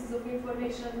relevant pieces of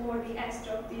information or the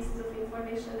extra pieces of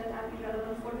information that are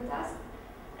irrelevant for the task.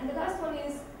 And the last one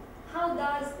is, how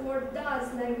does therefore,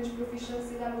 does language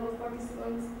proficiency level of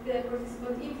participant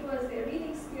influence their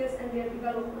reading skills and their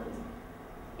development,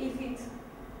 if it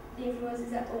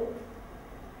influences at all?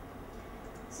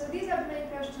 So these are the main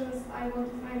questions I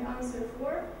want to find answer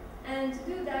for. And to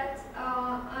do that,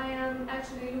 I am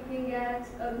actually looking at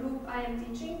a group I am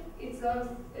teaching. It's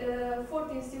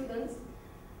 14 students.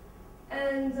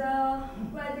 And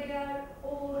while they are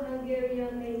all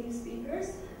Hungarian native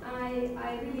speakers,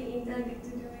 I really intended to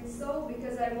do it so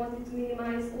because I wanted to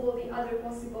minimize all the other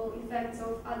possible effects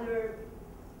of other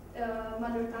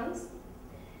mother tongues.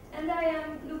 And I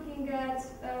am looking at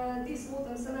this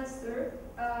autumn semester.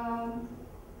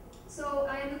 So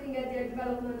I am looking at their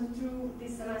development through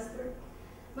this semester.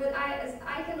 But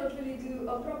I cannot really do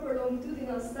a proper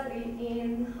longitudinal study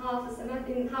in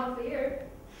half a year.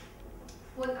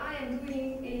 What I am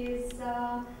doing is,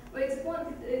 well, it's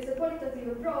a qualitative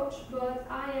approach, but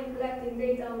I am collecting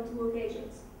data on 2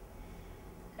 occasions.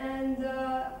 And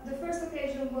the first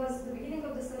occasion was the beginning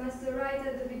of the semester, right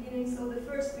at the beginning, so the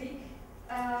first week,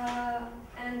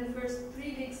 and the first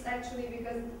 3 weeks actually,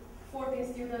 because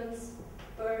 14 students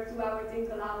per 2-hour think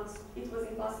alouds, it was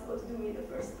impossible to do in the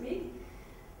first week.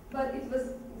 But it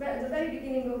was the very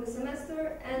beginning of the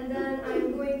semester, and then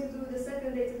I'm going to do the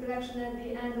second data collection at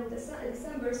the end of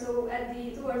December, so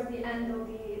towards the end of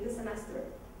the semester.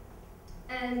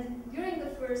 And during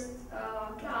the first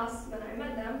class, when I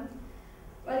met them,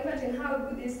 well, imagine how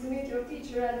good it is to meet your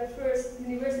teacher at the first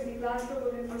university class,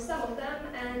 probably for some of them,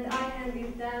 and I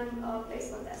handed them a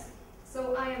placement test.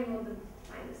 So I am not the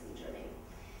finest teacher, maybe.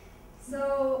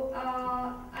 So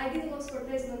I did an Oxford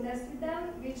placement test with them,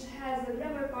 which has the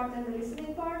grammar part and the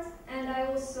listening part, and I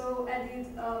also added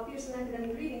a Pearson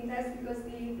academic reading test because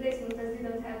the placement test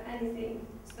didn't have anything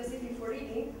specific for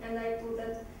reading, and I thought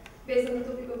that based on the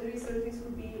topic of the research, this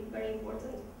would be very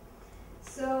important.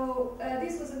 So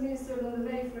this was administered on the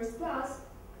very first class,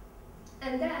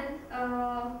 and then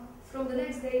from the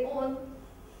next day on,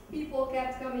 people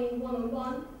kept coming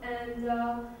one-on-one, and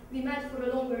we met for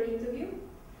a longer interview.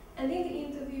 And in the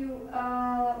interview,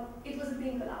 it was a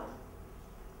think aloud.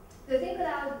 The think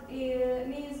aloud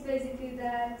means basically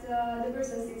that the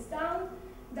person sits down,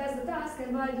 does the task,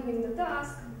 and while doing the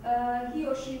task, he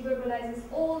or she verbalizes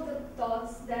all the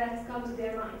thoughts that come to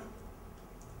their mind.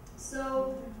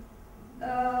 So,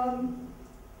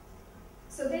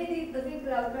 so they did the think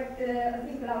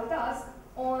aloud task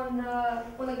on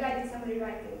a guided summary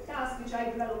writing task, which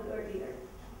I developed earlier.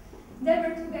 There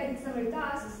were 2 guided summary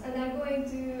tasks, and I'm going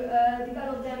to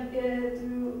develop them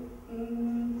to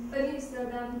administer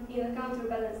them in a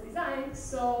counterbalance design.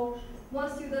 So one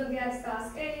student gets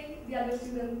task A, the other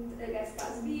student gets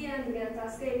task B, and again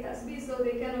task A, task B, so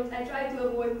they cannot, I try to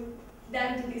avoid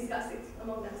them to discuss it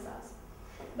among themselves.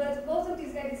 But both of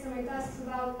these guided summary tasks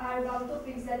are about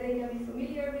topics that they can be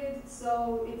familiar with,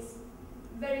 so it's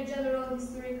very general,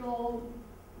 historical,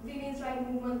 women's rights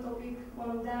movement topic,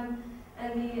 one of them,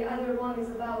 and the other one is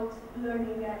about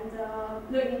learning and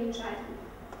learning in childhood,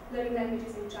 learning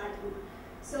languages in childhood.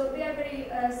 So they are very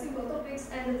simple topics,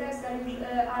 and the texts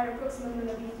are approximately on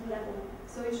a B2 level,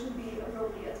 so it should be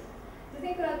appropriate. The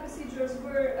think aloud procedures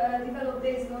were developed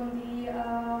based on the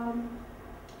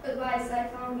advice I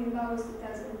found in Bowers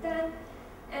 2010,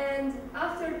 and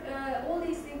after all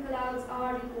these think alouds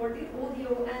are recorded,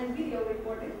 audio and video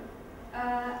recorded,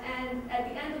 and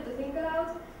at the end of the think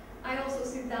aloud, I also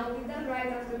sit down with them right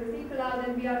after the think aloud,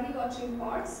 and we are rewatching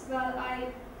parts. Well,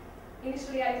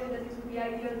 initially I thought that it would be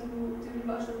ideal to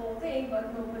rewatch the whole thing,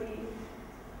 but nobody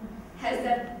has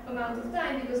that amount of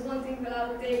time because one think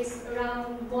aloud takes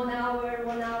around 1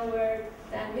 hour,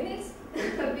 10 minutes,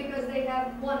 because they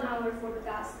have 1 hour for the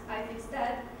task. I fixed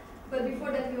that. But before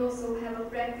that, we also have a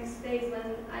practice phase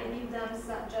when I give them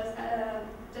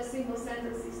just simple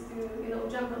sentences to,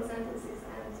 jumble sentences,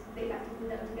 and they have to put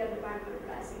them together by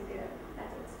verbalizing their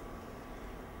patterns.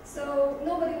 So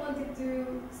nobody wanted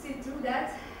to sit through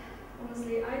that.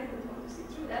 Honestly, I didn't want to sit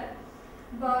through that.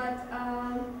 But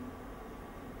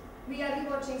we are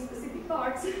rewatching specific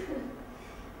parts,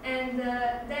 and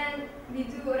then we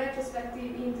do a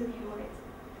retrospective interview on it.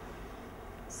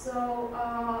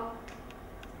 So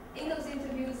in those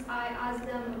interviews, I asked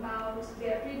them about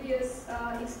their previous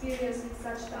experience with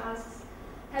such tasks.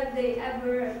 Have they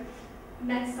ever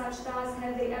met such tasks?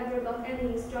 Have they ever got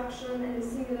any instruction, any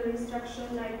similar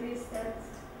instruction like this?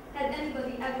 Had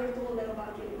anybody ever told them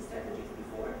about reading strategies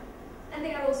before? And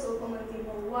they are also commenting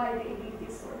on why they did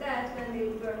this or that when they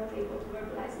were not able to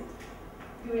verbalize it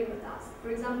during the task.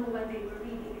 For example, when they were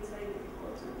reading, it's very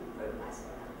difficult to verbalize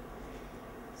for them.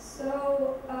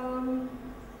 So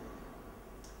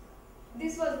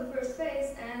this was the first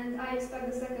phase, and I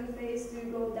expect the second phase to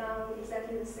go down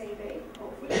exactly the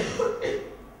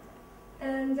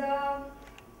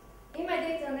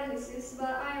analysis, but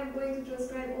I am going to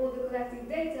transcribe all the collected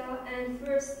data, and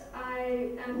first I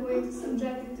am going to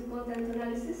subject it to content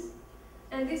analysis.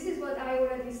 And this is what I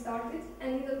already started,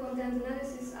 and in the content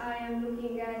analysis I am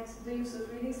looking at the use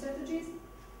of reading strategies,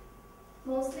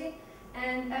 mostly,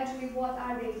 and actually what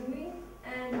are they doing.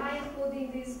 And I am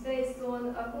coding this based on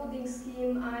a coding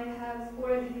scheme I have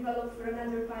already developed for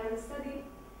another pilot study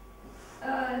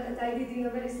that I did in a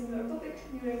very similar topic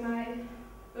during my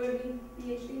early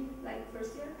PhD, like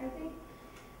first year, I think.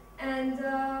 And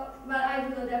well, I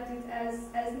will adapt it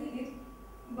as needed,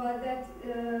 but that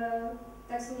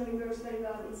taxonomy works very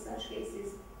well in such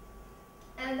cases.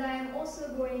 And I am also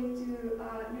going to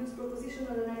use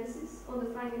propositional analysis on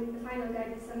the final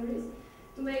guided summaries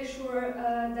to make sure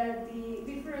that the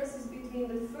differences between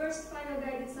the first final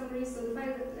guided summaries, so the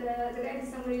guided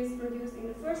summaries produced in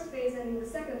the first phase and in the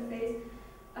second phase,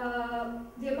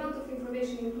 the amount of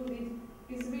information included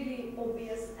is really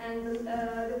obvious, and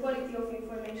the quality of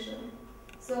information.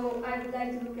 So I would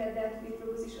like to look at that with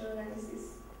propositional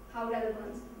analysis, how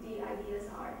relevant the ideas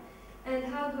are. And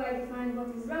how do I define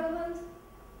what is relevant?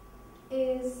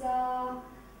 Is I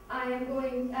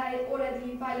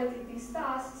already piloted these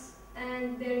tasks,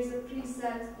 and there is a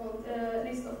preset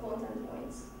list of content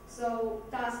points. So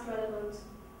task relevant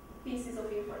pieces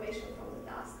of information from the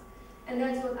task. And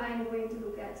that's what I'm going to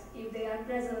look at, if they are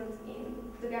present in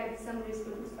the guided summaries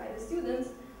produced by the students,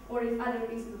 or if other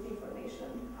pieces of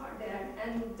information are there.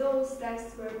 And those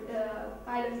texts were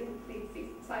piloted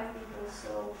with 5 people,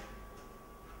 so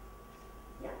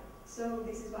yeah. So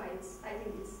this is why I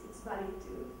think it's valid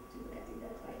to look at it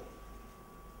that way.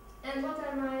 And what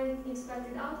are my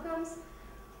expected outcomes?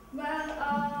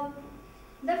 Well,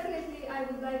 definitely I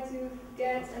would like to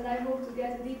get, and I hope to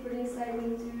get, a deeper insight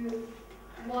into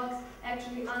what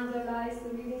actually underlies the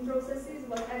reading processes,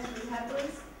 what actually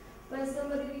happens when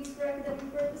somebody reads for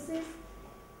academic purposes.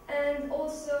 And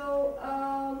also,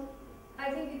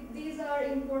 I think these are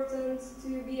important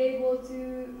to be able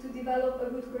to develop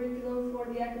a good curriculum for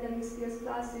the academic skills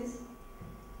classes.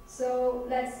 So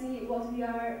let's see what we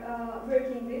are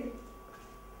working with.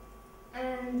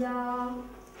 And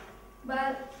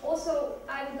but also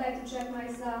I would like to check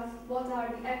myself what are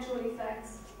the actual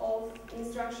effects of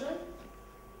instruction.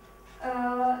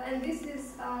 And this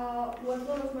is what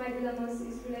one of my dilemmas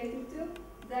is related to,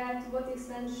 that to what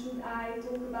extent should I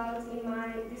talk about in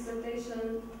my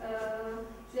dissertation,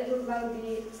 should I talk about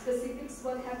the specifics,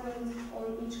 what happened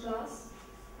on each class?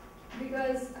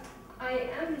 Because I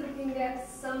am looking at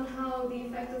somehow the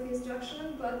effect of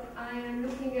instruction, but I am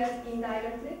looking at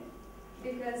indirectly,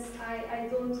 because I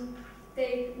don't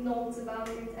take notes about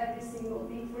it every single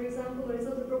week. For example, there is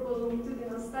not a proper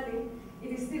longitudinal study,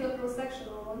 it is still a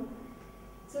cross-sectional one.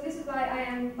 So this is why I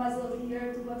am puzzled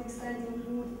here to what extent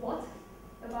include what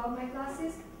about my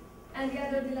classes. And the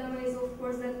other dilemma is, of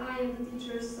course, that I am the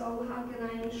teacher, so how can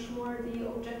I ensure the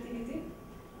objectivity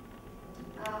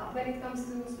when it comes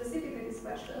to specifically this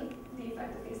question, the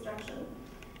effect of instruction.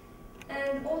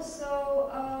 And also,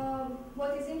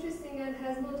 what is interesting and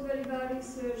has not very well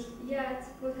researched yet,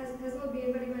 what has not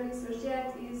been very well researched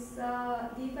yet, is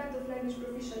the effect of language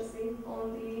proficiency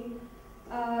on the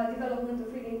development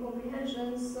of reading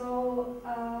comprehension. So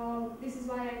this is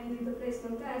why I needed the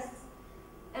placement tests.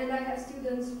 And I have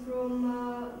students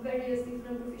from various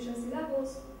different proficiency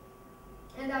levels.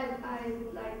 And I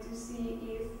would like to see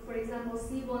if, for example,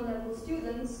 C1 level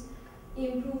students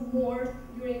improve more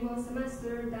during one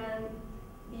semester than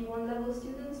B1 level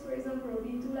students, for example, or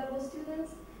B2 level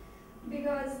students.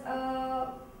 Because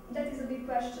that is a big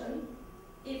question.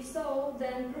 If so,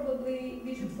 then probably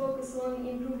we should focus on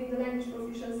improving the language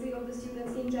proficiency of the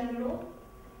students in general.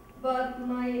 But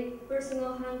my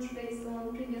personal hunch based on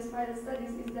previous pilot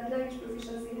studies is that language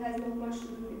proficiency has not much to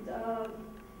do with,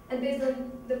 and based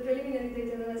on the preliminary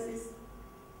data analysis,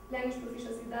 language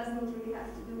proficiency does not really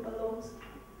have to do a lot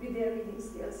with their reading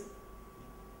skills.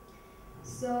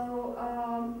 So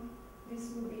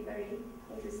this would be very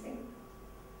interesting.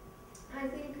 I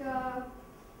think,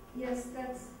 yes,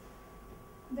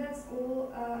 that's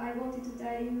all I wanted to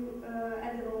tell you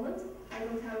at the moment. I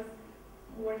don't have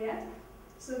more yet.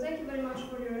 So thank you very much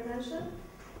for your attention,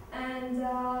 and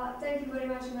thank you very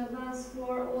much in advance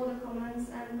for all the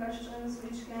comments and questions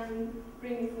which can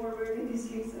bring me forward in this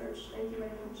research. Thank you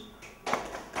very much.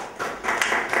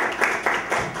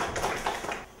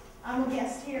 I'm a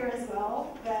guest here as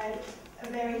well, but a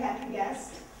very happy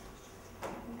guest.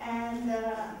 And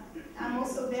I'm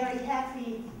also very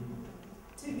happy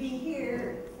to be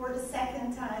here for the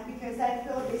second time, because I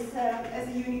feel this as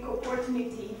a unique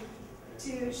opportunity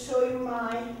to show you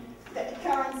the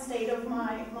current state of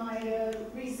my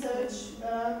research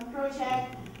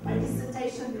project, my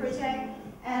dissertation project.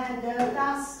 And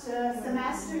last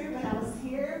semester, when I was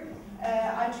here,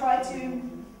 I tried to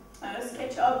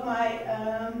sketch out my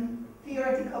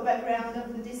theoretical background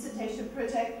of the dissertation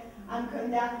project I'm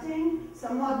conducting. So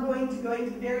I'm not going to go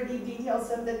into very deep details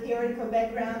of the theoretical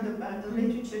background about the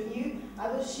literature view.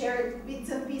 I will share bits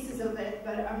and pieces of it,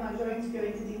 but I'm not going to go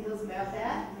into details about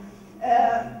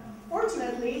that.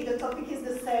 Fortunately, the topic is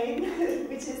the same,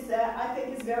 which is, I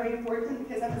think is very important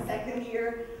because I'm a second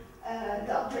year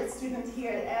doctorate student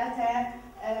here at ELTE,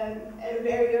 at a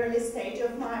very early stage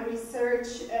of my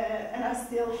research, and I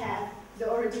still have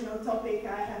the original topic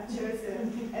I have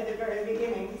chosen at the very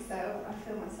beginning, so I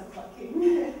feel myself lucky.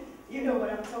 You know what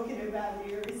I'm talking about,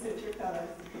 your researcher fellows.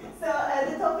 So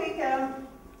the topic I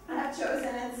have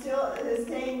chosen and still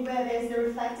staying with is the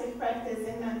reflective practice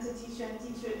in mentor-teacher and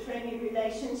teacher-trainee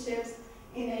relationships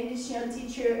in initial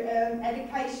teacher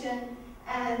education.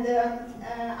 And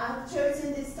I've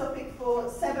chosen this topic for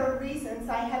several reasons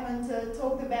I haven't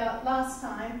talked about last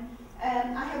time.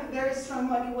 I have a very strong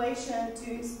motivation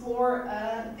to explore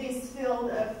this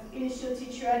field of initial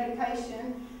teacher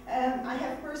education. I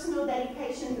have personal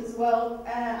dedication as well.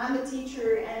 I'm a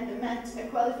teacher and a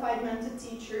qualified mentor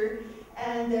teacher.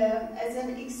 And as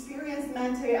an experienced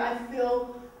mentor, I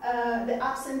feel the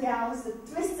ups and downs, the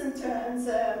twists and turns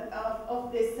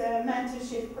of this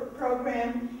mentorship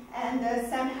program. And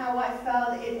somehow I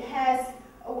felt it has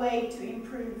a way to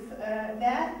improve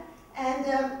that. And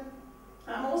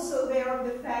I'm also aware of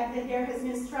the fact that there has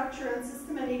been structural and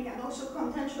systematic and also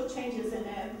contextual changes in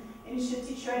initial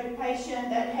teacher education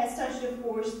that has touched, of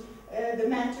course, the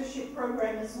mentorship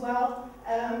program as well.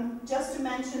 Just to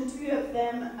mention two of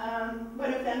them,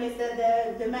 one of them is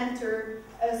that the mentor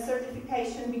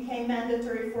certification became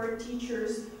mandatory for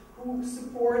teachers who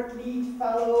support, lead,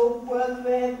 follow, work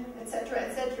with,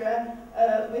 etc.,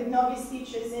 with novice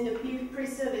teachers in the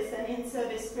pre-service and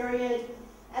in-service period.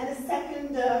 And the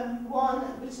second one,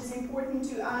 which is important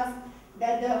to us,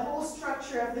 that the whole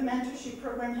structure of the mentorship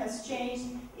program has changed.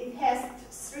 It has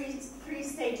three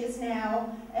stages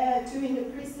now, two in the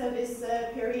pre-service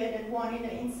period and one in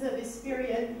the in-service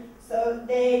period. So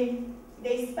they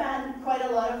spend quite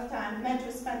a lot of time,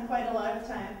 mentors spend quite a lot of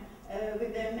time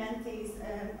with their mentees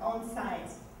on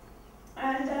site.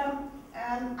 And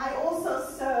I also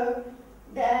saw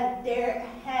that there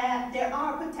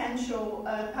are potential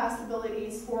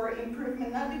possibilities for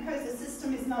improvement, not because the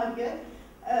system is not good,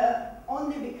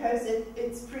 only because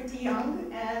it's pretty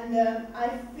young, and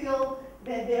I feel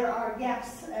that there are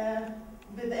gaps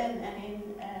within and in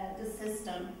the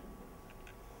system.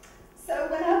 So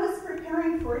when I was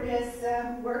preparing for this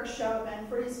workshop and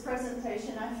for this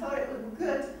presentation, I thought it would be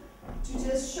good to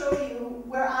just show you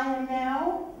where I am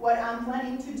now, what I'm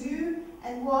planning to do,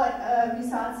 and what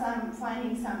results I'm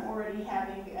finding I'm already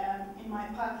having in my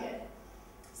pocket.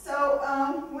 So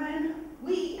when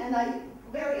we, and I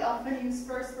very often use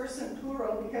first person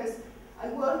plural because I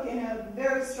work in a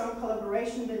very strong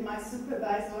collaboration with my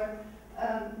supervisor,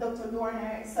 Dr.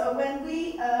 Dorner. So when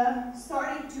we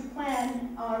started to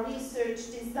plan our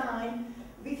research design,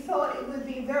 we thought it would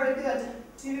be very good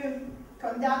to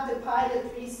conduct a pilot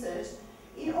research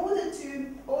in order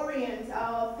to orient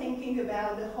our thinking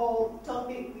about the whole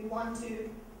topic we want to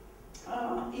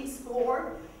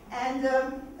explore. And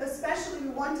especially we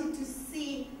wanted to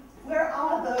see where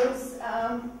are those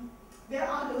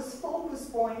focus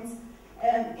points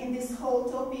in this whole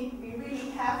topic we really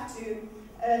have to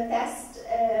test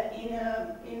in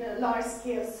a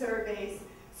large-scale surveys.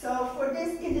 So for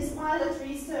this, in this pilot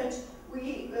research,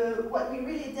 what we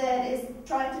really did is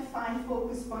try to find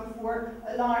focus point for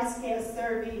a large-scale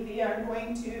survey we are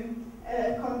going to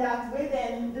conduct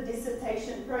within the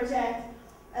dissertation project.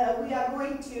 We are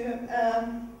going to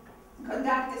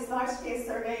conduct this large-scale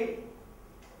survey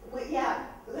with,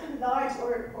 large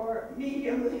or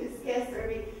medium-scale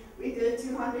survey with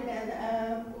 200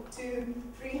 to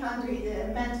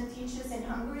 300 mentor teachers in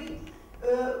Hungary.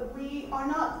 We are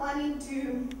not planning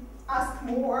to ask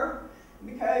more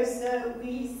because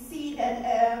we see that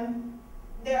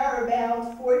there are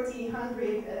about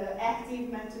 1,400 active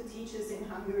mentor teachers in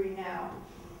Hungary now.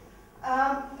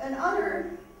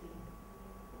 Another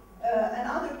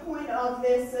point of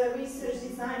this research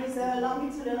design is a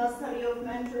longitudinal study of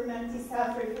mentor-mentee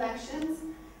self-reflections.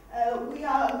 We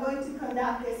are going to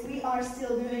conduct this. We are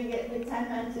still doing it with 10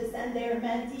 mentors and their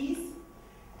mentees.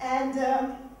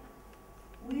 And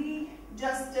we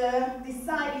just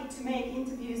decided to make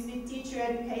interviews with teacher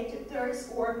educators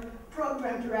or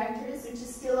program directors, which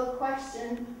is still a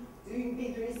question, doing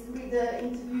with the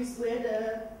interviews with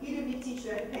either with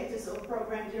teacher educators or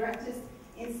program directors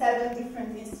in 7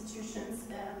 different institutions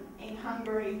in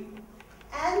Hungary.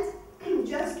 And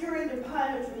just during the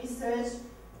pilot research,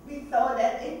 we thought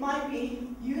that it might be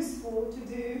useful to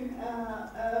do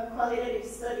a qualitative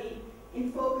study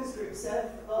in focus groups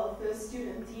of the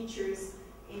student teachers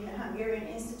in Hungarian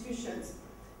institutions.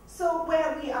 So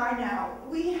where we are now,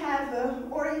 we have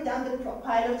already done the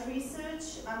pilot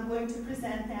research I'm going to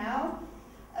present now.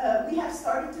 We have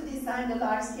started to design the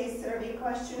large-scale survey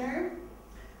questionnaire.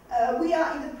 We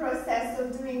are in the process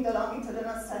of doing the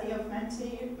longitudinal study of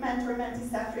mentor-mentee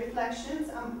self-reflections.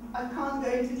 I can't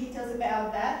go into details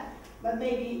about that, but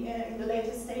maybe in the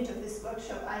later stage of this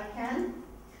workshop I can.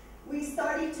 We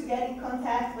started to get in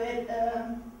contact with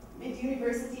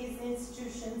universities and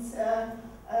institutions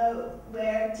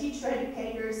where teacher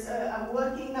educators are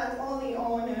working not only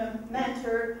on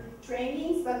mentor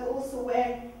trainings, but also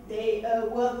where they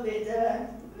work with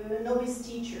novice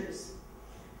teachers.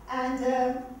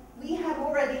 And we have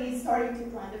already started to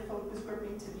plan the focus group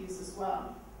interviews as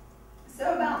well.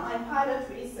 So about my pilot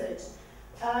research.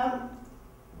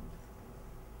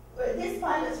 This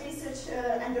pilot research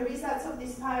and the results of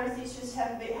this pilot research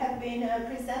have been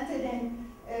presented in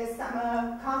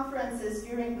some conferences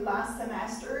during the last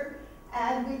semester,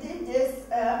 and we did this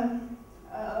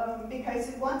because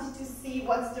we wanted to see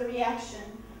what's the reaction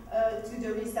to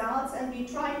the results, and we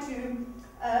tried to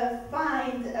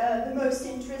find the most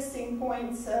interesting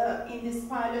points in this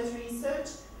pilot research.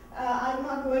 I'm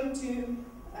not going to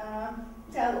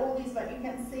tell all these, but you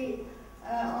can see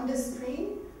on the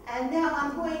screen. And now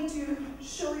I'm going to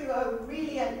show you a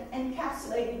really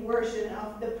encapsulated version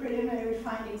of the preliminary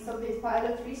findings of this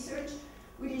pilot research,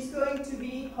 which is going to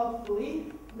be,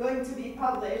 hopefully, going to be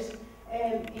published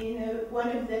in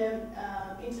one of the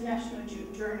international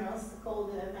journals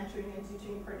called Mentoring and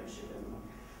Teaching Partnership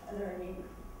and Learning.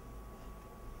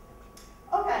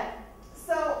 Okay,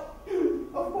 so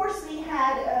of course we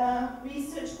had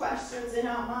research questions in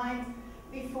our mind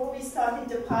before we started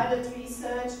the pilot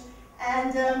research.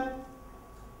 And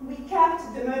we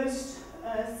kept the most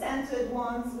centered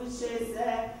ones, which is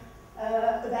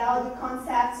about the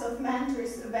concepts of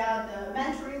mentors, about the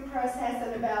mentoring process,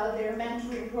 and about their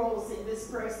mentoring roles in this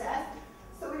process.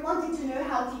 So we wanted to know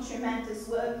how teacher-mentors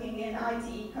working in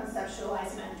EDiTE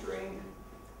conceptualize mentoring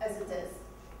as it is.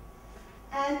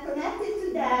 And connected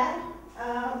to that,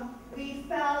 we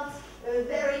felt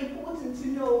very important to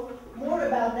know more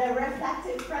about their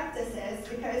reflective practices,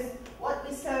 because what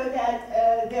we saw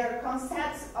that their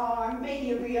concepts are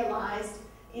mainly realized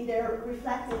in their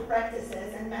reflective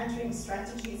practices and mentoring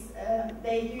strategies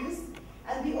they use.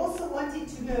 And we also wanted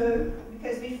to know,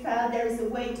 because we felt there is a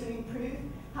way to improve,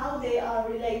 how they are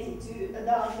related to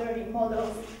adult learning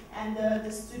models and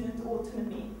the student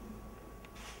autonomy.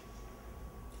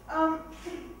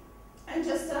 And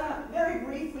just very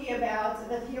briefly about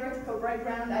the theoretical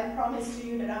background, I promised to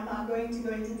you that I'm not going to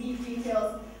go into deep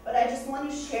details, but I just want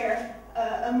to share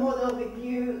a model with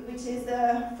you, which is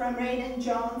from Rain and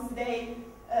Jones. They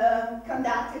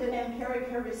conducted an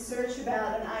empirical research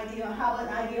about an ideal, how an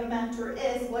ideal mentor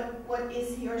is, what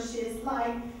is he or she is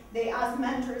like. They asked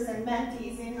mentors and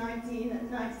mentees in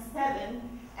 1997,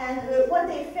 and what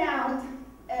they found,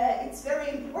 it's very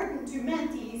important to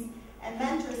mentees and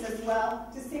mentors as well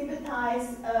to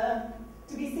sympathize,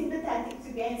 to be sympathetic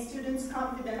to gain students'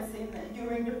 confidence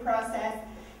during the process.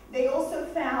 They also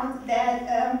found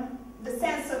that the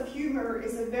sense of humor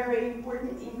is a very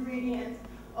important ingredient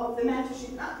of the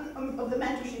mentorship, not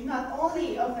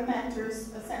only of the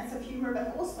mentor's sense of humor,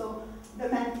 but also the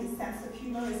mentee's sense of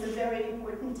humor is a very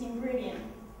important ingredient.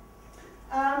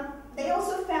 They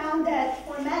also found that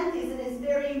for mentees it is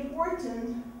very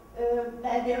important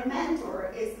that their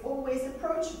mentor is always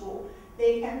approachable.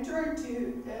 They can turn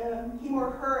to him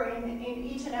or her in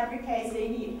each and every case they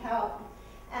need help.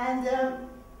 And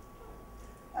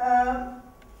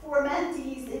for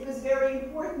mentees, it was very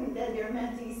important that their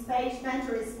mentor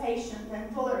is patient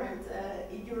and tolerant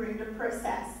during the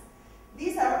process.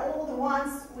 These are all the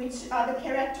ones which are the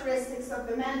characteristics of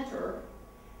the mentor,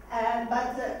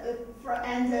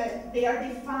 they are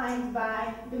defined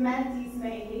by the mentees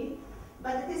mainly.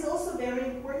 But it is also very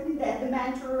important that the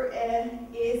mentor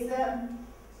is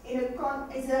in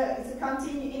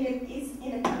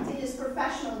a continuous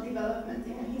professional development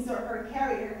in his or her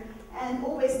career, and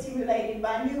always stimulated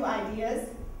by new ideas,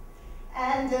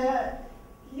 and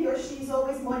he or she is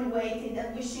always motivated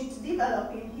and wishing to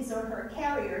develop in his or her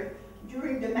career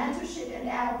during the mentorship and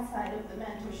outside of the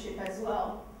mentorship as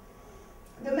well.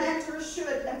 The mentor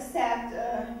should accept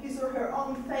his or her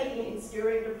own failings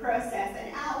during the process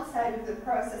and outside of the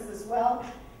process as well.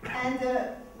 And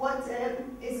what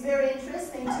is very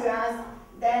interesting to us,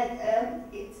 that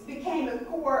it became a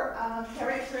core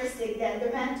characteristic that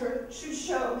the mentor should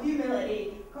show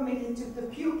humility, committed to the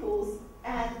pupils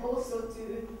and also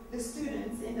to the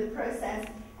students in the process,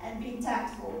 and being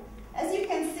tactful. As you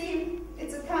can see,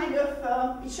 it's a kind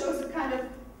of, it shows a kind of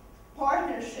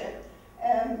partnership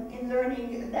in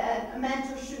learning, that a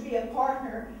mentor should be a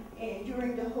partner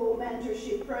during the whole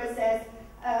mentorship process.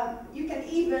 You can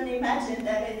even imagine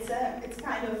that it's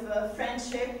kind of a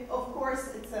friendship. Of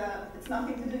course, it's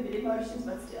nothing to do with emotions,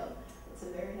 but still, it's a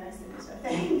very nice image, I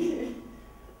think.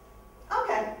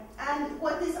 Okay, and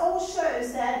what this all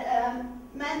shows that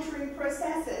mentoring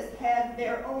processes have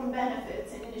their own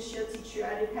benefits in initial teacher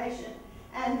education,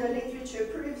 and the literature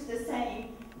proves the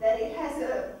same, that it has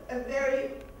a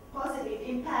very positive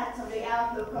impact on the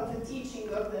outlook of the teaching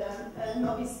of the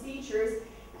novice teachers.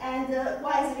 And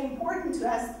why is it important to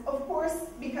us? Of course,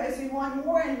 because we want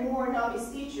more and more novice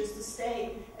teachers to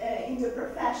stay in the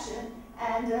profession,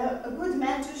 and a good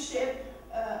mentorship,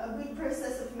 a good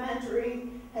process of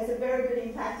mentoring has a very good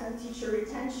impact on teacher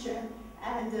retention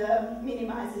and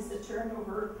minimizes the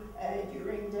turnover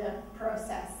during the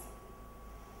process.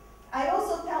 I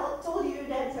also told you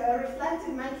that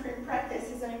reflective mentoring practice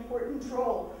is an important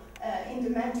role in the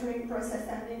mentoring process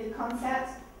and in the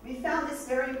concept. We found this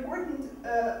very important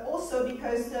also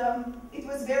because it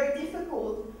was very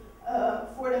difficult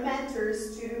for the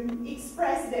mentors to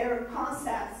express their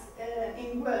concepts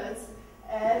in words.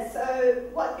 So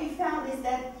what we found is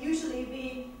that usually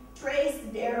we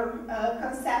traced their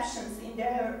conceptions in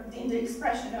the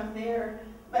expression of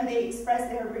when they express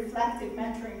their reflective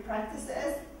mentoring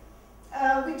practices.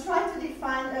 We tried to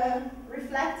define a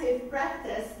reflective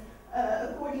practice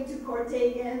according to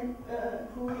Cortagan,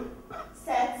 who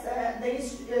sets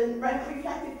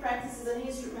reflective practice as an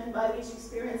instrument by which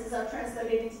experiences are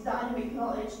translated into dynamic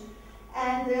knowledge.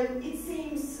 And it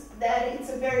seems that it's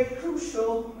a very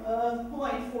crucial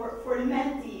point for the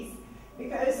mentees,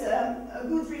 because a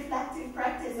good reflective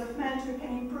practice of mentoring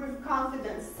can improve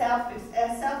confidence,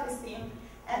 self-esteem,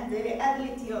 and the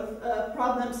ability of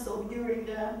problem solve during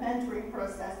the mentoring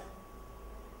process.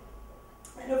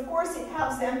 And of course, it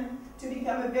helps them to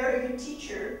become a very good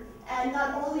teacher, and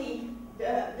not only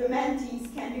the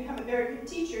mentees can become a very good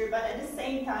teacher, but at the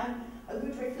same time, a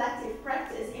good reflective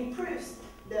practice improves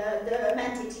the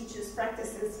mentor-teacher's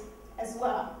practices as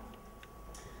well.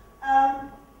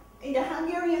 In the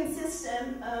Hungarian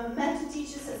system,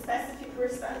 mentor-teachers have specific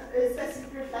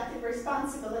reflective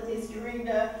responsibilities during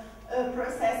the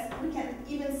process. We can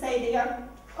even say they are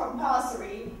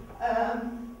compulsory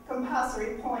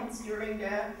points during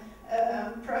the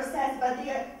process, but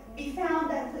we found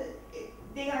that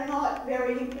they are not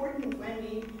very important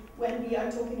when we are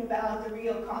talking about the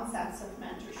real concepts of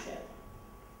mentorship.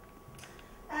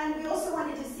 And we also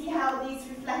wanted to see how these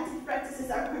reflective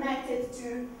practices are connected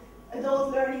to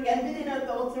adult learning, and within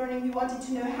adult learning we wanted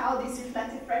to know how these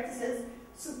reflective practices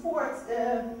support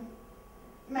the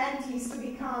mentees to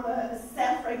become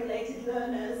self-regulated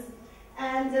learners.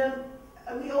 And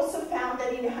we also found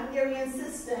that in the Hungarian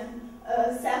system,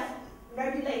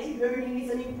 self-regulated learning is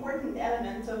an important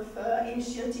element of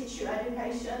initial teacher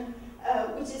education,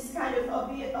 which is kind of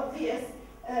obvious.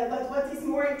 But what is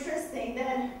more interesting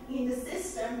that in the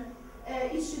system,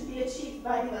 it should be achieved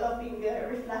by developing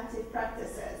reflective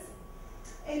practices.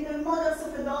 In the models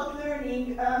of adult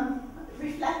learning,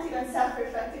 reflective and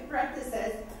self-reflective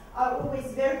practices are always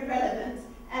very relevant,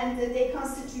 and they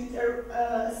constitute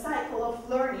a cycle of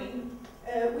learning,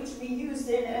 which we used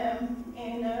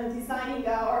in designing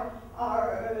our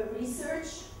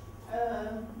research,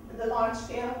 the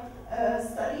large-scale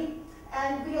study.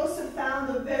 And we also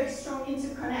found a very strong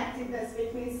interconnectedness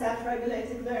between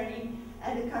self-regulated learning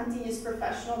and the continuous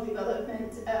professional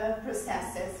development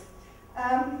processes.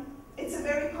 It's a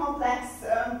very complex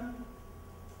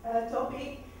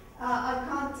topic. I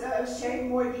can't share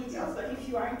more details, but if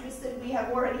you are interested, we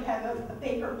already have a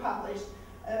paper published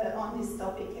on this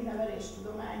topic in the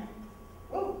Tudomány.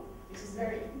 Oh, which is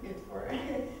very good for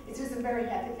it was a very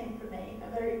happy thing for me. A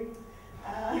very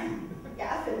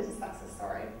yeah, I feel it's a success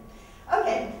story.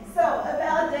 Okay, so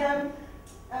about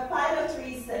pilot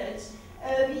research,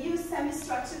 we use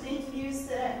semi-structured interviews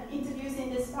in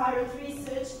this pilot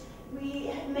research.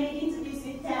 We made interviews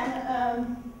with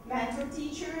 10 mentor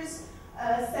teachers,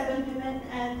 7 women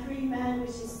and 3 men, which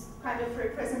is kind of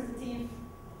representative,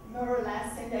 more or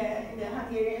less, in the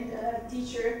Hungarian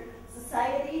teacher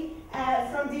society,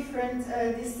 from different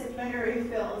disciplinary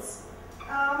fields.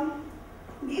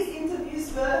 These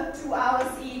interviews were 2 hours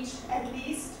each, at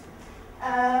least.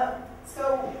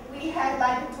 So we had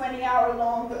like a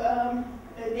 20-hour-long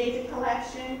data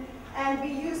collection, And we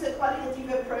use a qualitative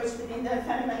approach within the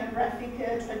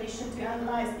phenomenographic tradition to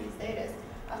analyze these data.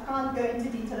 I can't go into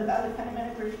detail about the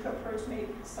phenomenographic approach,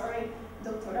 maybe, sorry,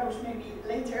 Doctoral, maybe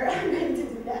later I'm going to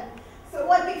do that. So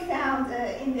what we found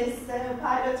in this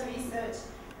pilot research,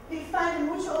 we find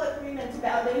a mutual agreement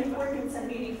about the importance and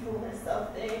meaningfulness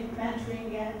of the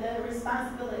mentoring and the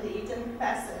responsibility to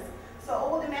professors. So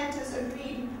all the mentors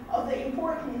agreed of the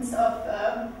importance of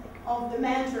the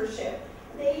mentorship.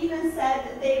 They even said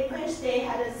that they wish they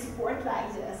had a support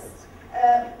like this.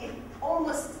 In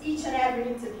almost each and every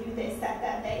interview they said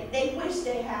that they wish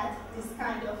they had this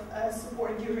kind of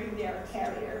support during their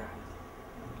career.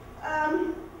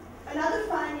 Another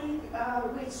finding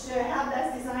which helped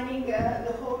us designing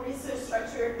the whole research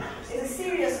structure is a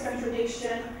serious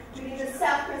contradiction between the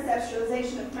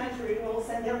self-conceptualization of mentoring roles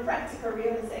and their practical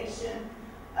realization.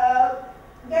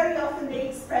 Very often they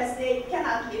express they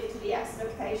cannot live to the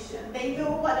expectation. They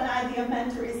know what an ideal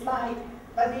mentor is like,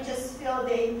 but they just feel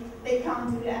they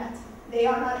can't do that. They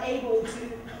are not able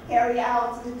to carry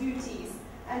out the duties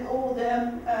and all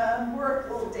the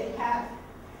workload they have.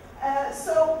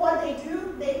 So what they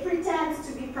do, they pretend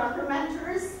to be proper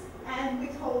mentors and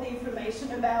withhold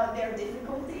information about their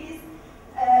difficulties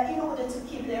in order to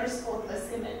keep their spotless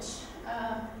image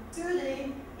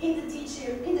in the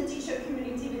teacher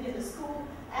community within the school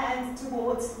and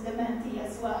towards the mentee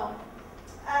as well.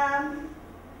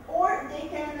 Or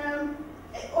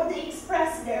they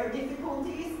express their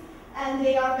difficulties and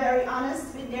they are very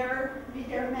honest with their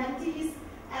mentees,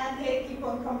 and they keep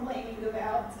on complaining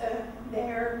about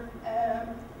their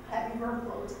heavy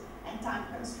workload and time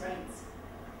constraints.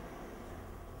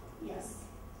 Yes.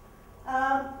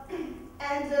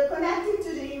 And connecting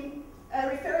to the,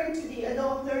 referring to the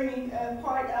adult learning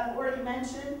part I've already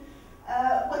mentioned,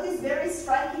 what is very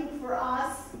striking for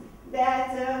us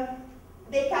that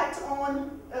they kept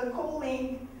on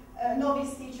calling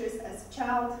novice teachers as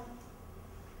child,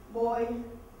 boy,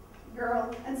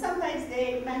 girl, and sometimes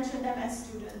they mention them as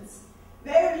students.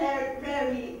 Very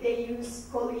rarely they use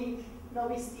colleague,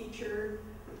 novice teacher,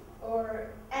 or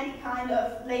any kind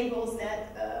of labels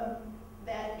that,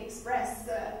 that express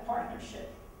partnership.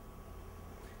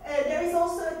 There is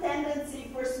also a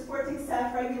tendency for supporting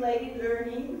self-regulated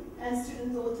learning and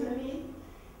student autonomy.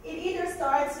 It either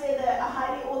starts with a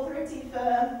highly authoritative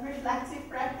reflective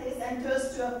practice and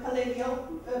goes to a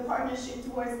collegial partnership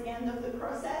towards the end of the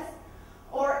process,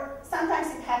 or sometimes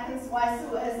it happens vice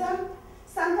versa.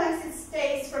 Sometimes it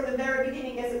stays from the very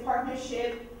beginning as a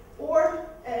partnership, or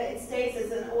it stays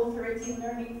as an authoritative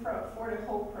learning for the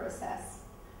whole process.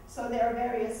 So there are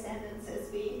various tendencies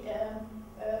we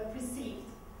perceived.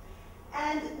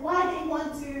 And why they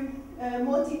want to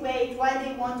motivate, why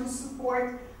they want to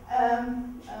support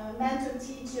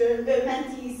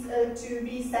mentees to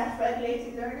be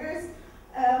self-regulated learners.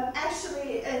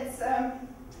 Actually, it's a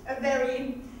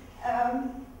very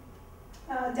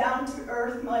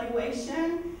down-to-earth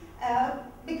motivation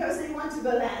because they want to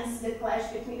balance the clash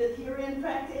between the theory and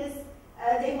practice.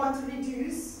 They want to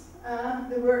reduce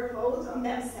the workload on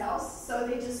themselves, so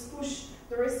they just push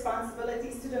the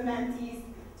responsibilities to the mentees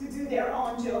to do their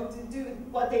own job, to do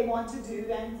what they want to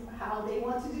do and how they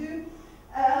want to do.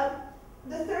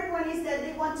 The third one is that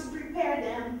they want to prepare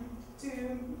them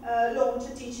to launch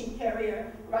a teaching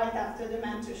career right after the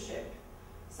mentorship.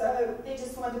 So they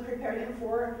just want to prepare them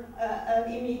for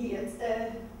an immediate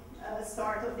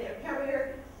start of their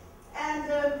career. And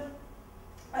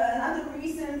another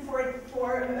reason for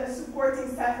supporting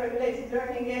self-regulated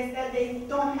learning is that they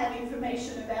don't have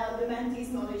information about the mentee's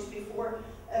knowledge before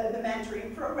the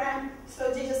mentoring program,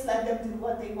 so they just let them do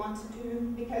what they want to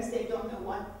do because they don't know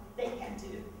what they can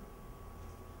do.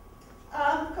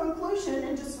 Conclusion,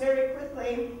 and just very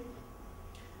quickly,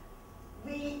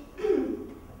 we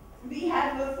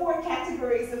have 4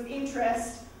 categories of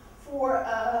interest for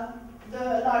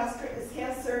the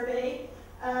large-scale survey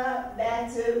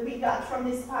that we got from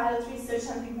this pilot research,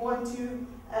 and we want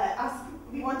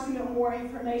to know more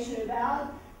information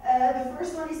about. The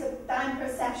first one is the time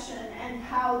perception and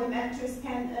how the mentors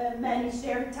can manage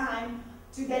their time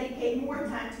to dedicate more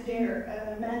time to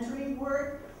their mentoring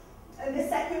work. The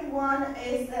second one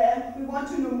is we want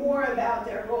to know more about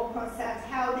their role concept,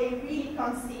 how they really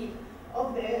conceive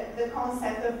of the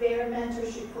concept of their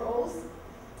mentorship roles.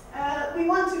 We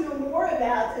want to know more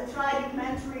about a triadic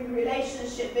mentoring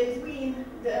relationship between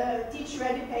the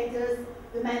teacher-educators,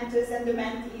 the mentors, and the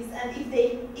mentees, and if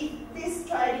this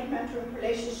triadic mentoring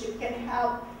relationship can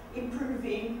help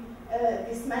improving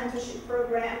this mentorship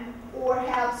program or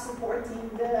help supporting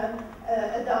the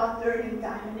adult learning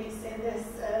dynamics in this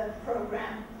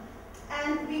program.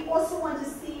 And we also want to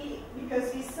see,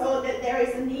 because we saw that there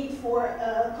is a need for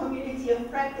a community of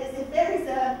practice, if there is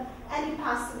any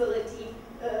possibility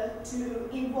to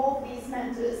involve these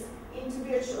mentors into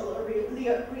virtual or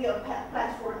real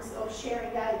platforms of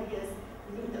sharing ideas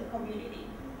within the community.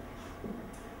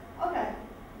 Okay,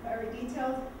 very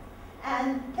detailed.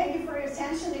 And thank you for your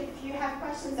attention. If you have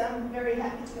questions, I'm very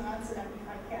happy to answer them if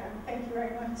I can. Thank you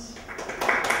very much.